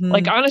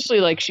 like, Mm-hmm. honestly,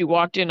 like, she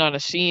walked in on a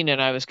scene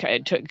and I was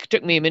kind of,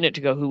 took me a minute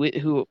to go,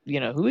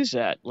 who is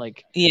that?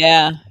 Like,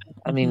 Yeah.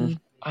 I mean, Mm-hmm.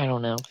 I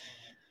don't know.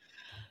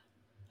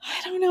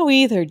 I don't know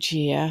either,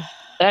 Gia.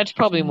 That's I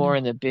probably don't more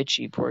in the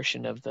bitchy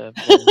portion of the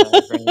Venn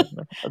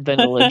diagram than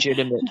a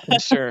legitimate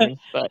concern,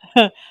 but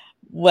know.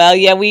 Well,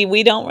 yeah,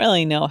 we don't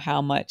really know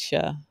how much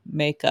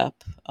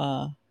makeup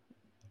yeah,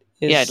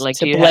 is like,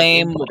 do to you have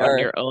blame input on or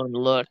your own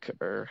look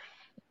or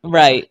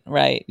yeah.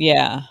 right,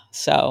 yeah.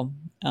 So,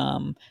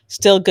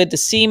 still good to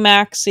see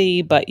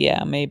Maxie, but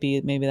yeah,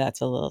 maybe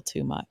that's a little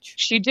too much.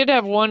 She did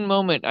have one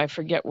moment, I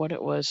forget what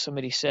it was,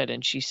 somebody said,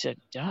 and she said,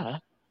 "Duh."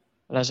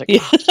 And I was like, Yeah.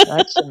 "Oh,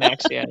 that's the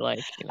Maxie I like."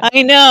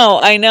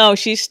 I know.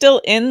 She's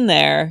still in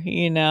there,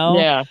 you know.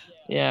 Yeah,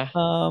 yeah.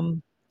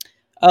 Um,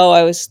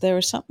 oh, there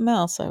was something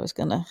else I was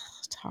gonna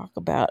talk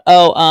about.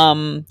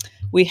 Oh,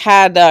 we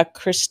had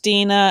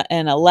Christina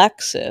and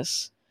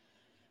Alexis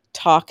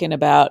talking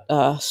about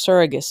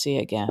surrogacy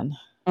again.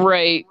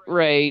 Right,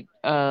 right.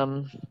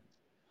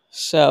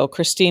 So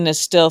Christina's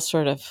still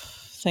sort of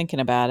thinking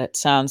about it.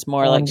 Sounds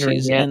more like Pondering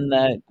she's it. in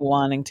the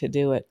wanting to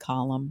do it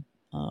column,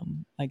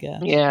 I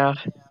guess. Yeah.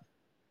 I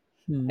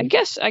Hmm,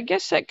 guess I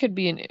guess that could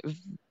be an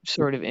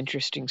sort of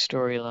interesting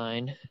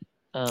storyline.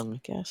 I Um,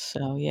 guess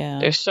so, yeah.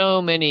 there's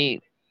so many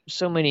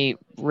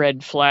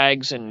red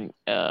flags and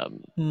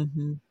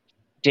Hmm.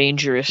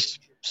 dangerous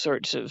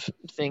sorts of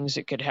things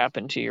that could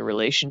happen to your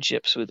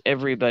relationships with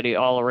everybody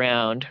all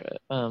around.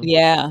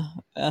 Yeah,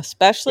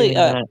 especially, Doing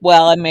that.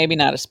 well, and maybe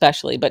not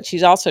especially, but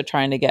she's also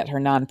trying to get her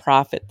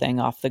nonprofit thing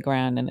off the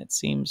ground, and it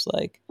seems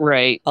like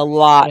Right. a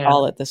lot Yeah.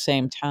 all at the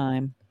same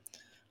time.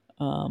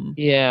 Um,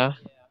 Yeah.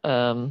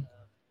 Um,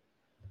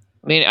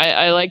 I mean,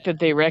 I like that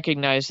they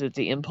recognize that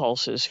the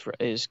impulse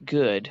is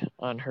good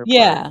on her part,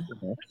 yeah,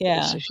 so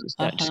yeah, she's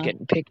not just uh-huh,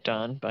 getting picked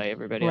on by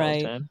everybody all the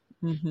right. time.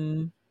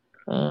 Mm-hmm,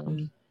 Um,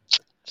 mm-hmm.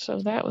 so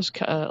that was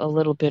a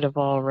little bit of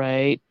all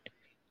right.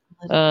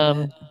 A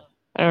little bit. Um,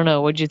 I don't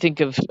know. What'd you think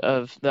of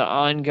the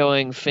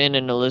ongoing Finn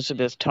and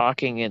Elizabeth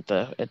talking at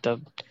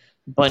the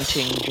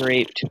bunting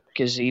draped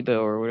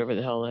gazebo or whatever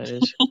the hell that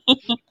is?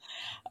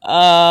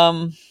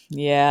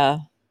 Yeah,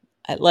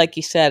 like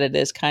you said, it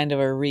is kind of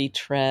a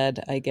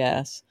retread, I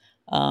guess.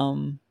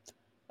 Um,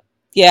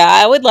 yeah,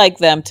 I would like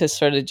them to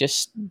sort of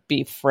just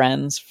be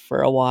friends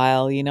for a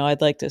while. You know,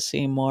 I'd like to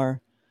see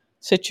more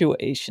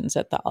situations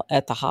at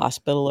the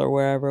hospital or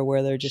wherever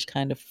where they're just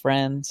kind of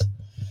friends.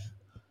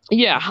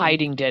 Yeah, I think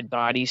hiding dead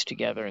bodies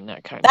together and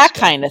that kind of that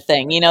stuff. kind of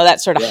thing. You know,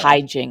 that sort of Yeah,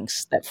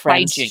 hijinks that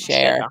friends hijinks at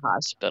share. the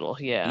hospital.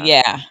 Yeah,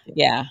 Yeah,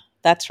 yeah,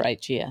 that's right,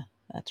 Gia.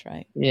 That's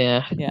right.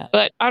 yeah. Yeah.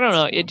 But I don't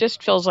know. It So.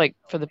 just feels like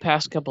for the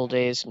past couple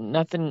days,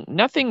 nothing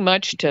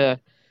much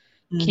to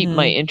keep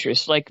my Hmm.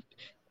 interest. Like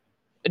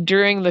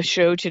during the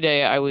show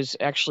today, I was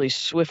actually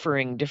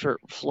swiffering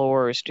different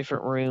floors,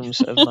 different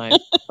rooms of my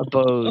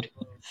abode.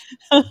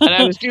 And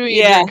I was doing it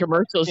Yeah. during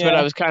commercials, but I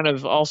Yeah. was kind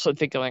of also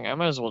thinking like I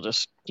might as well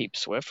just keep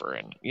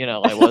swiffering.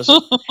 I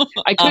wasn't.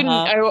 I couldn't.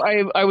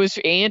 Uh-huh. I was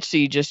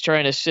antsy just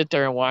trying to sit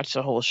there and watch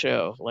the whole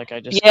show. Like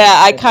Yeah,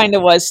 I kind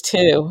of was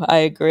too. I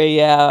agree.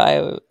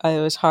 Yeah, I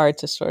was hard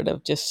to sort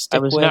of just I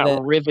stick was with not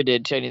it.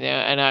 riveted to anything.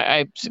 And I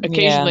Yeah.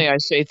 occasionally I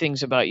say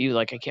things about you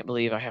like I can't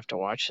believe I have to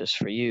watch this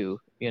for you.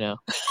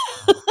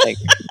 Like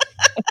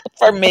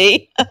For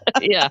me.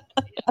 yeah,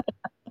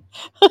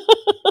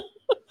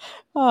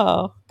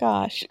 Oh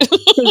gosh.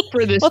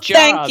 for this Well,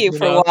 thank job. you for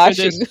For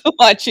watching this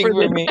watching for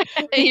for this.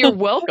 me. You're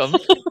welcome.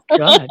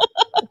 God.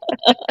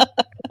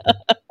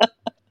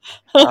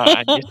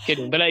 I'm just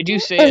kidding, but I do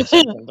say it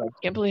sometimes. I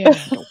can't believe I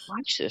have to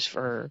watch this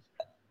for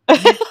her.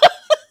 God.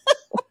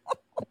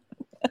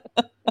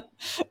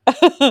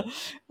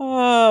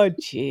 Oh,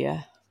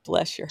 Gia.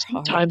 Bless your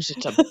heart. Sometimes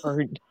it's a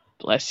burden.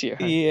 Bless your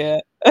heart. Yeah.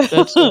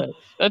 That's a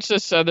that's a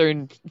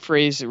southern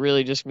phrase that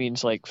really just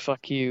means like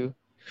 "fuck you."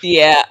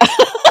 Yeah.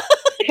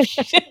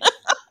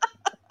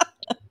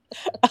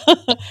 Well,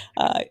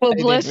 I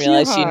didn't bless your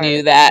realize you heart.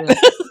 knew that.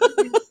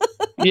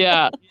 Yeah.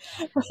 Yeah.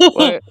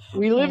 Well,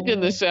 we lived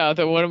in the South,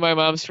 and one of my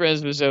mom's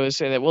friends was always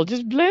saying that. Well,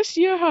 just bless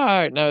your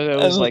heart. And I was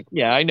always Uh, like,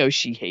 yeah, I know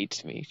she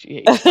hates me.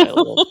 She hates my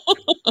little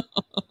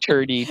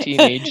turdy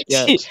teenage she,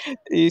 guts.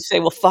 you say,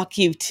 "Well, fuck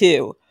you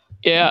too."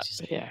 Yeah. And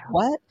she's like, Yeah.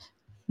 "What?"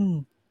 Hmm.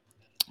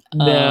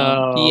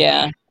 No,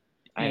 Yeah,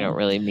 I yeah. don't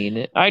really mean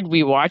it. I'd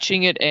be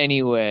watching it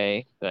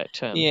anyway, but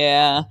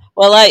Yeah.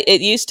 Well, it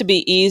used to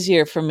be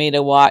easier for me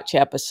to watch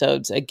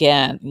episodes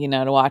again,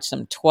 to watch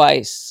them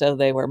twice. So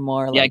they were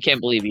more yeah, I like,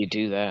 can't believe you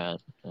do that.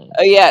 oh,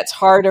 yeah, it's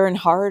harder and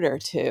harder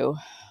to,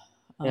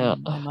 Yeah.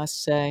 I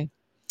must say.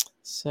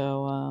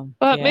 So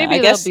But yeah, I maybe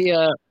there'll guess be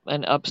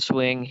an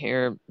upswing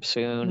here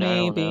soon. I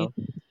don't maybe. know.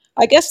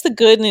 I guess the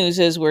good news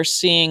is we're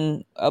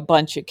seeing a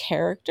bunch of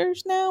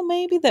characters now,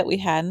 maybe that we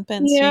hadn't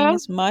been seeing Yeah,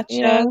 as much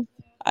yeah. of.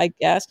 I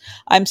guess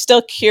I'm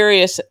still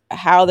curious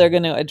how they're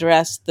going to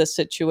address the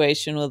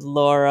situation with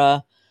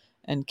Laura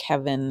and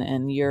Kevin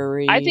and I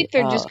Yuri. think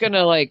they're just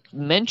gonna like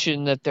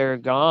mention that they're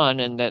gone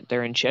and that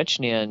they're in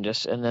Chechnya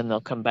and then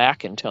they'll come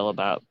back and tell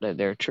about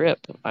their trip.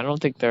 I don't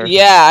think they're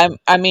Yeah,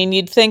 I mean,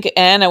 you'd think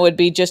Anna would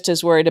be just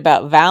as worried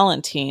about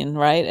Valentine,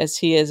 right, as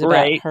he is about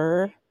right.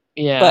 her.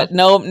 Yeah. But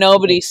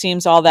nobody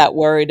seems all that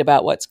worried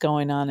about what's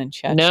going on in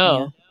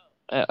No.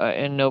 Chechnya.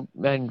 And no,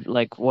 and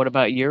like, what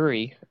about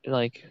Yuri?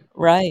 Like,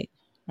 Right,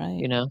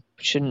 right.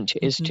 shouldn't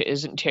Hmm.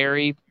 isn't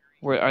Terry?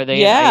 Where are they an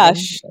Yeah,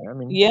 item? I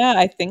mean, yeah,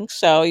 I think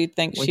so. You'd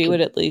think we she could,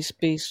 would at least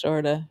be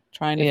sort of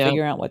trying to yeah.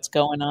 figure out what's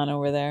going on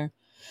over there. And then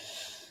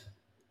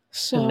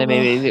So,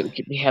 maybe they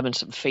could be having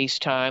some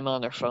FaceTime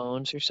on their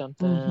phones or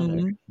something.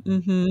 Or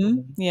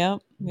yep,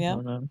 I yep,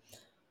 don't know.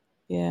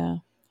 yeah.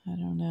 I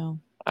don't know,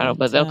 I don't.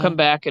 But but they'll come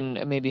back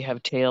and maybe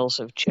have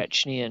tales of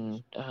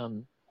Chechnyan,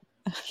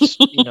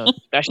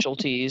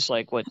 specialties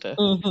like what the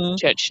mhm.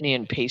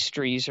 Chechnyan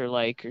pastries are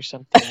like or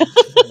something.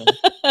 I don't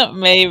know.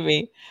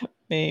 Maybe,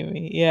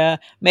 maybe, yeah.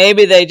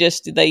 Maybe they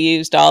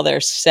used all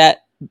their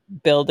set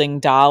building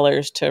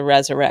dollars to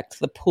resurrect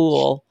the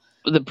pool,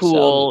 The so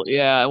pool,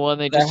 yeah. Well,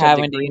 they they're just had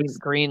the having to use.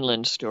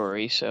 Greenland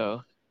story,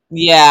 so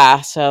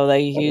Yeah, so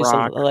they the use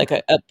rock. like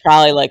a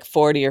probably like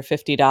 $40 or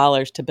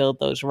 $50 to build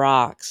those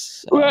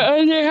rocks. So Well,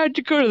 and they had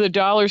to go to the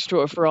dollar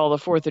store for all the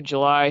Fourth of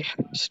July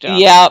stuff.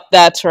 yep,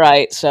 that's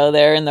right. So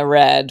they're in the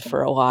red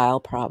for a while,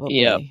 Yep,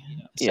 probably.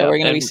 So yep. we're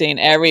going to be And seeing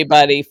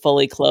everybody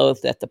fully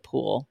clothed at the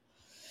pool.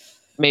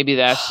 maybe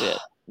that's it.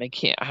 They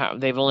can't have.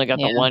 They've only got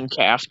the Yeah, one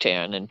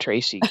caftan, and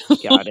Tracy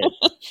got it.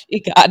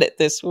 she got it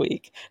this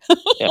week.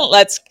 Yeah,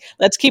 Let's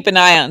keep an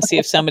eye out and see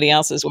if somebody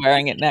else is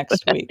wearing it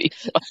next that'd week. be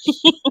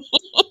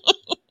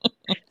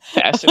fun.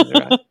 Passing it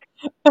around.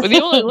 But the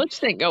only let's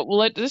think. Oh,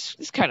 well, this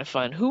is kind of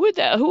fun. Who would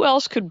that? Who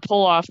else could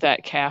pull off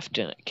that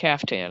caftan?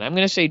 Caftan. I'm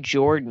going to say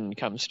Jordan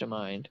comes to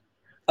mind.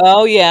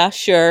 Oh yeah,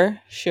 sure,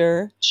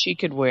 sure. She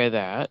could wear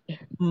that.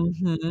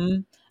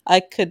 I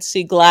could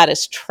see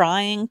Gladys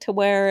trying to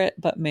wear it,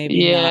 but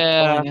maybe not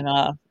Yeah, pulling it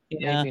off.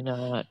 Yeah, maybe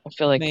not. I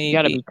feel like you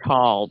got to be maybe.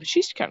 tall, but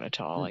she's kind of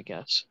tall, I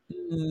guess.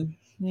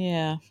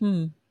 Yeah.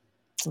 Mm.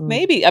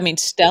 Maybe. I mean,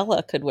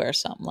 Stella could wear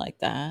something like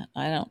that.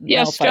 I don't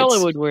Yeah, know if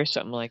Stella would wear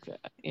something like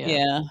that. Yeah,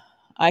 yeah.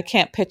 I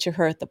can't picture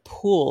her at the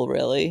pool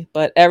really,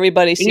 but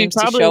everybody you seems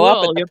to probably show up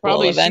at will. the You'll pool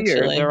probably see her.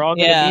 eventually. They're all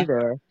going to be Yeah.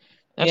 there.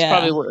 That's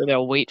probably Yeah. where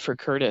they'll wait for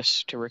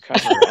Curtis to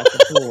recover at the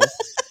pool.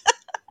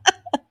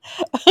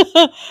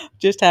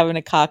 Just having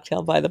a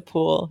cocktail by the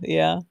pool.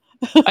 Yeah.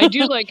 I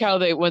do like how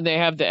when they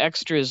have the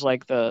extras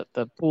like the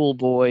pool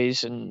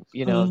boys and the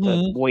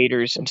Mhm.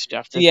 waiters and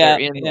stuff that they're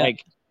Yeah, in yeah.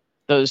 like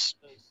those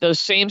those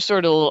same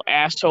sort of little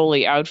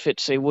assholey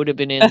outfits they would have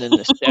been in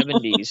the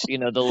 70s, the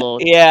little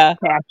Yeah.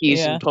 khakis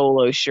and Yeah.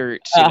 polo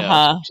shirts,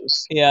 Uh-huh.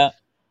 just Yeah.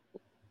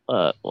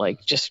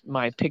 like just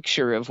my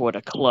picture of what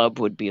a club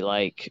would be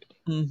like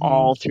Mhm.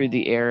 all through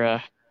the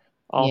era,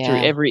 all through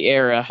Yeah. every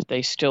era,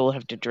 they still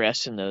have to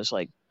dress in those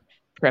like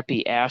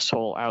preppy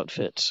asshole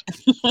outfits.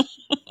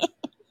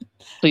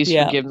 Please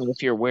Yeah. forgive me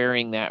if you're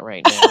wearing that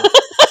right now.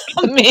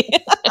 Me.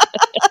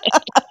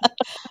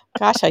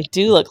 Gosh, I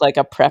do look like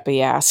a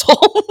preppy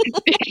asshole.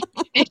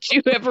 Did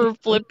you ever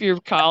flip your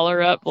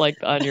collar up like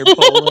on your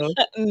polo?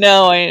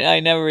 No, I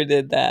never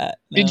did that.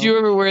 Did No. you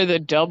ever wear the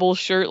double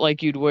shirt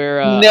like you'd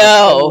wear a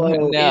No,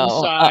 polo no.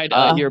 inside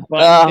your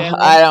button Ugh, down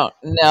I don't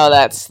no,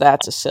 that's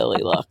a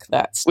silly look.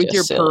 That's with just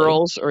your silly.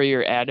 pearls or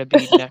your Ada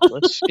bead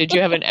necklace? Did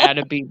you have an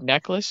Ada bead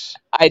necklace?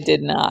 I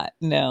did not.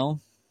 No.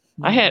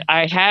 I had No.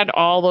 I had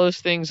all those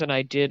things and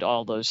I did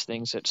all those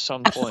things at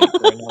some point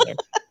or another.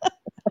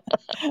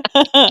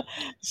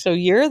 So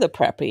you're the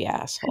preppy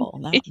asshole,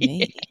 not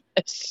me.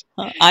 Yes.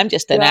 Huh? I'm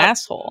just an Yeah.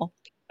 asshole.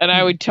 And I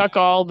Hmm. would tuck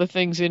all the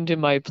things into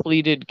my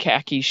pleated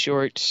khaki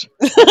shorts.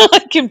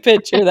 I can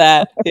picture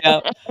that. Yeah.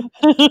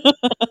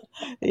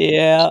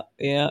 Yeah,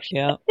 yeah,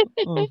 yeah.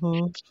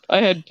 Hmm.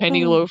 I had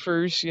penny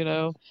loafers.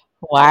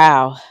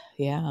 Wow.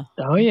 Yeah.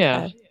 Oh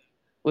yeah, Okay.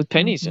 with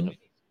pennies in Hmm. them.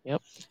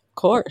 Yep, Of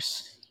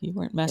course. You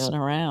weren't yep, messing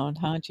around,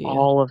 huh, Gia?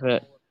 all of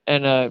it,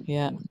 and a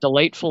Yeah.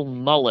 delightful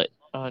mullet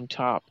on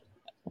top.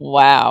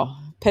 Wow.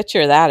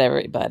 Picture that,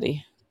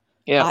 everybody.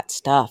 Yep, Hot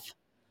stuff.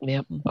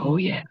 yep. Hmm. Oh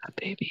yeah,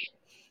 baby,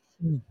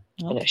 and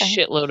a Okay.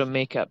 shitload of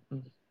makeup.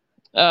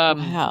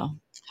 Um, Wow.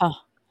 Huh.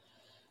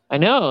 I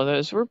know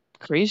those were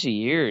crazy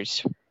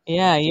years.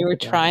 Yeah, you Think were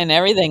about it. trying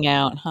everything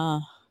out, huh?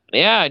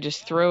 Yeah, I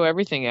just throw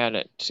everything at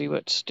it, see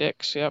what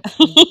sticks. Yep.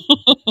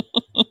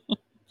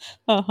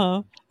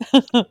 Uh-huh.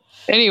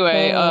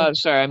 Anyway, Oh,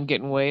 sorry, I'm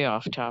getting way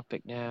off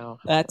topic now.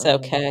 that's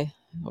okay.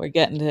 We're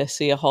getting to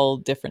see a whole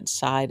different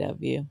side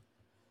of you.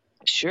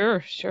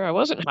 Sure, sure. I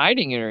wasn't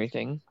hiding or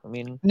anything. I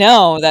mean,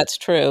 No, that's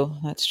true.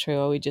 That's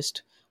true. We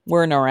just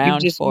weren't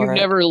around you've for it.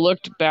 never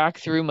looked back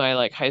through my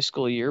like high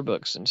school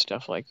yearbooks and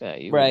stuff like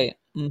that. You wouldn't.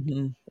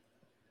 Right.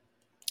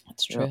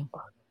 That's Yep. true.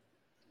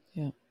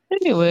 Yeah.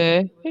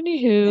 Anyway,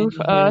 anywho,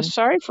 Anywho.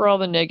 sorry for all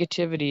the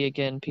negativity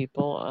again,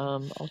 people.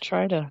 I'll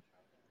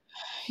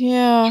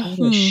Yeah. try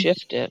to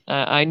shift it.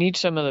 I need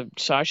some of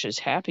the Sasha's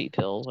happy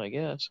pills, I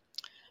guess.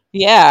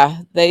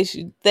 Yeah. They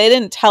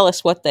didn't tell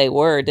us what they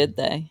were, did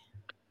they?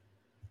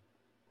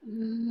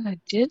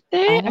 Did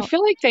they? I I don't.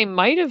 feel like they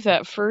might have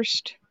that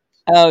first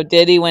Oh,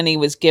 did he when he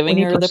was when giving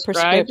he her the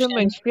prescribed them. I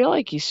prescription? feel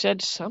like he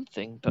said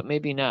something, but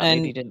maybe not. Maybe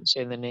he And didn't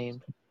say the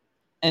name.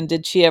 and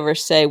did she ever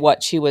say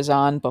what she was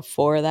on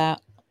before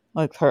that?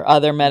 Like her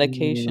other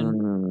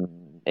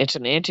medication? It's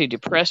an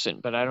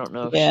antidepressant, but I don't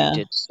know if she Yeah.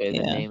 did say the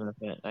Yeah. name of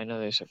it. I know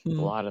there's a Hmm.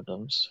 lot of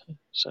them,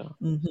 so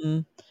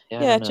Mhm. yeah,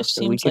 I Yeah, don't it know. just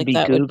So we seems could like be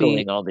that would be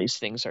Googling all these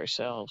things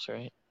ourselves,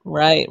 right?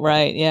 right,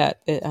 right. Yeah,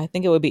 I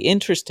think it would be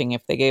interesting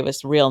if they gave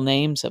us real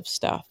names of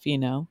stuff, you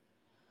know.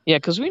 Yeah,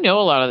 because we know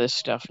a lot of this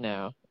stuff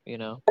now,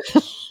 from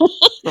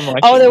Oh,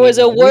 watching there was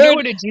a memes. We know word.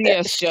 what a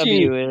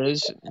Shoot, GSW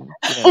is.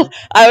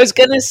 I was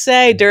gonna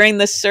say during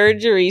the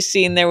surgery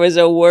scene there was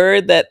a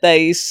word that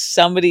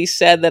somebody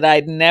said that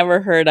I'd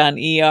never heard on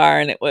ER,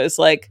 and it was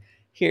like,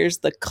 "Here's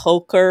the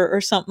coker"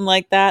 or something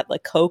like that,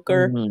 like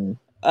coker. Mm,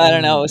 I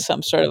don't know, it was mm,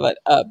 some sort of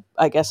a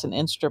I guess an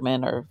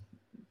instrument or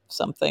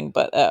something,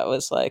 but it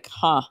was like,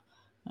 huh.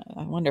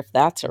 I wonder if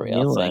that's a real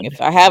new thing. one. If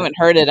I haven't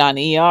heard it on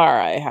ER,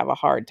 I have a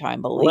hard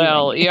time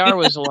Well, believing. ER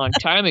was a long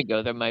time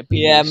ago. There might be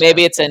new Yeah,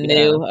 maybe stuff, it's but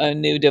yeah, a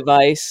new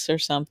device or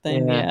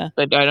something. yeah. Yeah.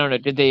 But I don't know.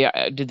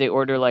 Did they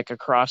order like a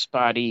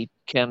crossbody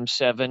Chem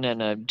 7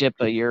 and a dip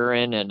of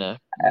urine and I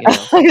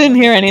didn't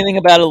hear whatever? anything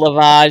about a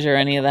lavage or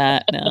any of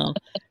that. No.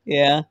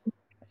 Yeah,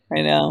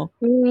 I know.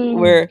 Oh,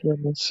 We're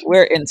goodness.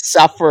 we're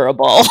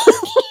insufferable.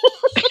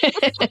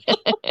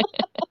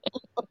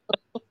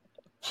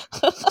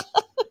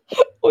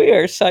 We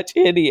are such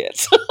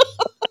idiots.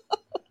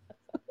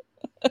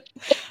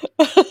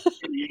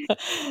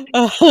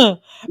 And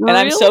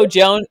I'm Really?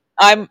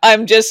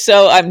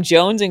 so I'm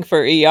jonesing for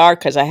ER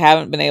because I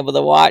haven't been able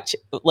to watch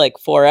like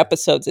 4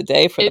 episodes a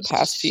day for the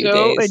past It's few so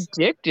days.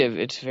 addictive.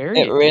 It's It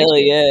very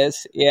really addictive.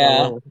 is. The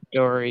Yeah. little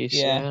stories,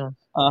 Yeah. yeah.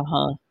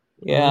 Uh-huh.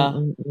 Yeah.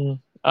 Mm-mm-mm.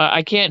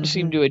 I can't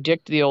seem Mhm. to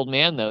addict the old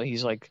man though.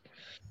 He's like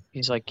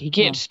he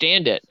can't Huh.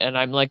 stand it, and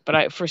I'm like, but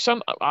I for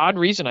some odd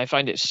reason I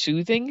find it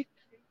soothing,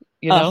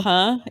 you know.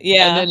 Uh-huh. And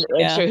Yeah. then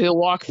Yeah. so he'll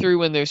walk through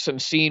when there's some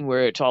scene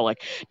where it's all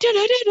like,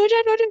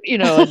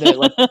 and they're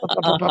like,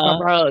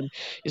 Uh-huh. and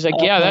he's like,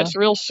 yeah, Uh-huh. that's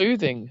real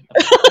soothing. I'm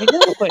like, I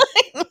know, but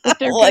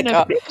they're Like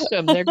gonna fix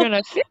him. They're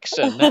gonna fix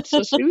him. That's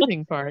the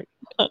soothing part.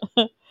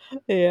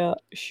 yeah,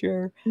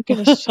 sure. We're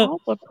gonna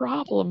solve a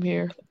problem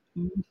here.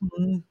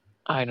 Mhm.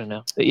 I don't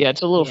know, but yeah,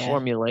 it's a little Yeah.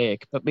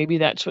 formulaic, but maybe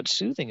that's what's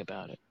soothing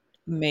about it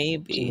to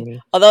Maybe. me.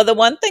 Although the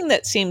one thing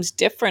that seems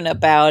different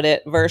about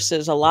it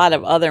versus a lot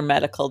of other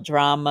medical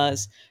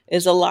dramas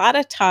is a lot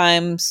of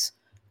times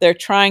they're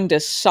trying to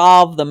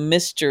solve the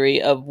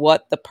mystery of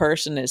what the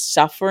person is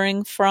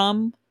suffering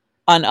from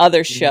on other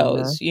Yeah.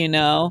 shows, you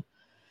know?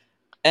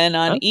 And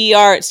on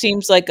ER, it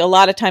seems like a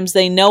lot of times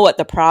they know what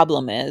the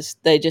problem is.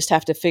 They just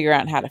have to figure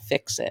out how to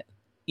fix it.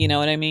 You know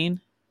what I mean?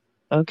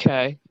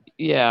 Okay.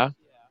 Yeah.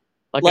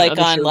 Like on Like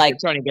other on shows, they're like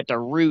trying to get the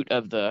root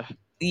of the.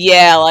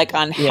 Yeah, like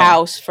on Yeah.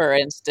 House, for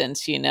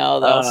instance, they'll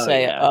Oh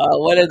say, yeah.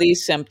 what do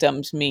these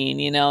symptoms mean?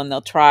 And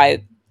they'll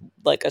try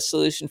like a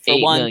solution for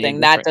Eight one million thing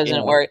that different.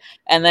 doesn't Yeah. work.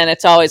 And then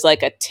it's always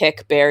like a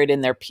tick buried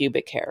in their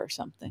pubic hair or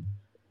something.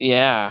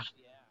 Yeah.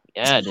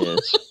 Yeah. It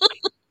is.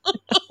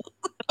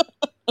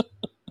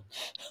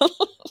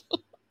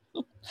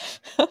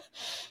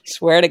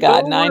 Swear to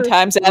God, Well, 9 we're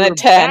times out we're of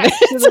 10, back to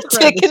it's the a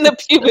tick in the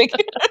crevices. pubic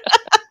hair.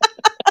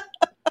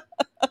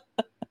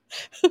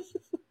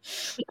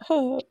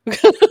 Uh,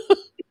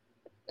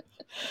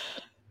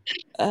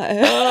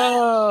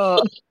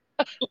 Oh,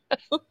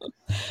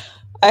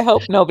 I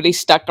hope nobody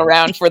stuck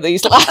around for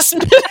these last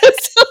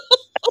minutes.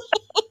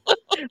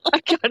 I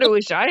kind of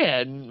wish I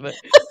hadn't, but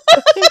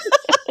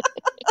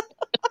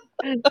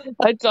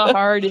it's a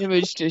hard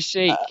image to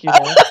shake.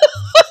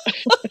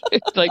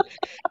 It's like,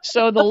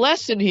 so the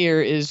lesson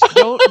here is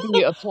don't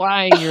be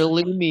applying your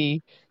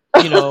Lumi,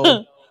 you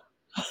know,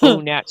 au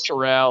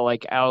naturel,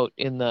 like out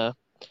in the.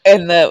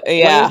 What is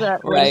Yeah,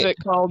 that? What is right. it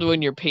called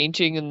when you're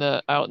painting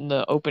out in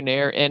the open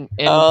air and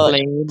Oh,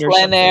 like plane or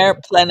something? plein air,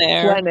 Plein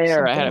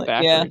air. I something had it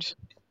like yeah. backwards.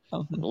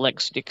 Mhm.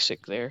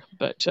 Lexic there,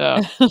 but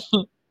yeah.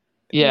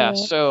 Yeah.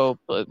 So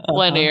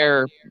plein Uh-huh.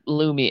 air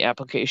Lumi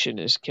application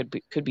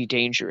could be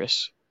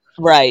dangerous.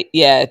 Right.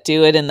 Yeah.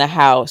 Do it in the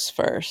house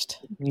first.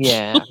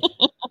 Yeah,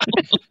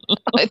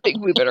 I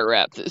think we better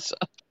wrap this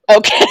up.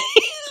 Okay.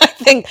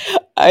 think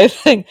I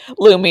think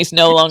Lumi's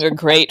no longer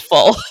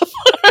grateful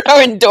for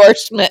our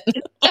endorsement.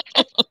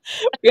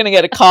 We're gonna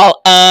get a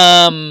call.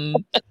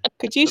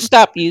 Could you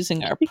stop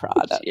using our Yeah,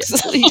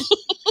 products? please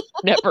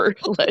never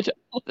let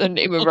the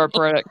name of our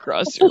product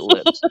cross your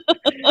lips.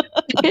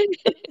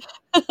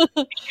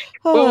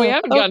 Well, we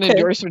haven't gotten Okay.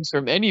 endorsements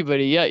from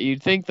anybody yet.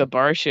 You'd think the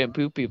bar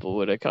shampoo people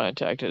would have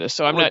contacted us.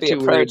 So I'm Would not be too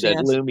worried approaching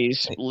that us.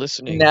 Lumi's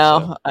listening. So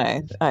No,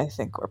 I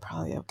think we're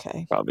probably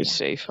okay. probably Yeah.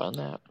 safe on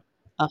that.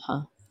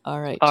 Uh-huh.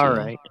 All right, All Gio.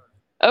 right.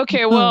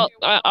 Okay, well,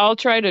 I'll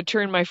try to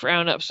turn my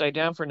frown upside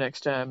down for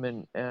next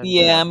time,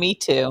 Yeah, me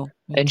too.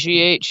 Me and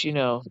too. GH,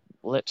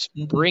 let's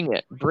Hmm.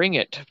 bring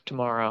it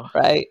tomorrow.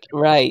 Right,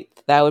 right.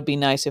 That would be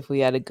nice if we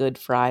had a good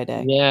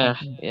Friday. Yeah,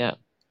 Hmm. yeah.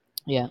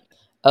 Yeah.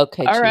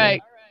 Okay, All Chia.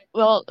 right.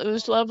 Well, it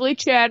was lovely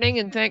chatting,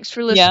 and thanks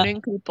for Yeah.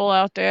 listening, people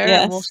out there.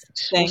 And we'll Yes.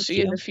 we'll Thank see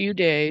you in a you. few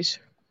days.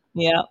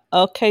 Yeah.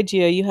 Okay,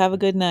 Gia. You have a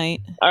good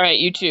night. All right,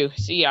 you too.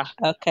 See ya.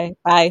 Okay.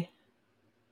 Bye.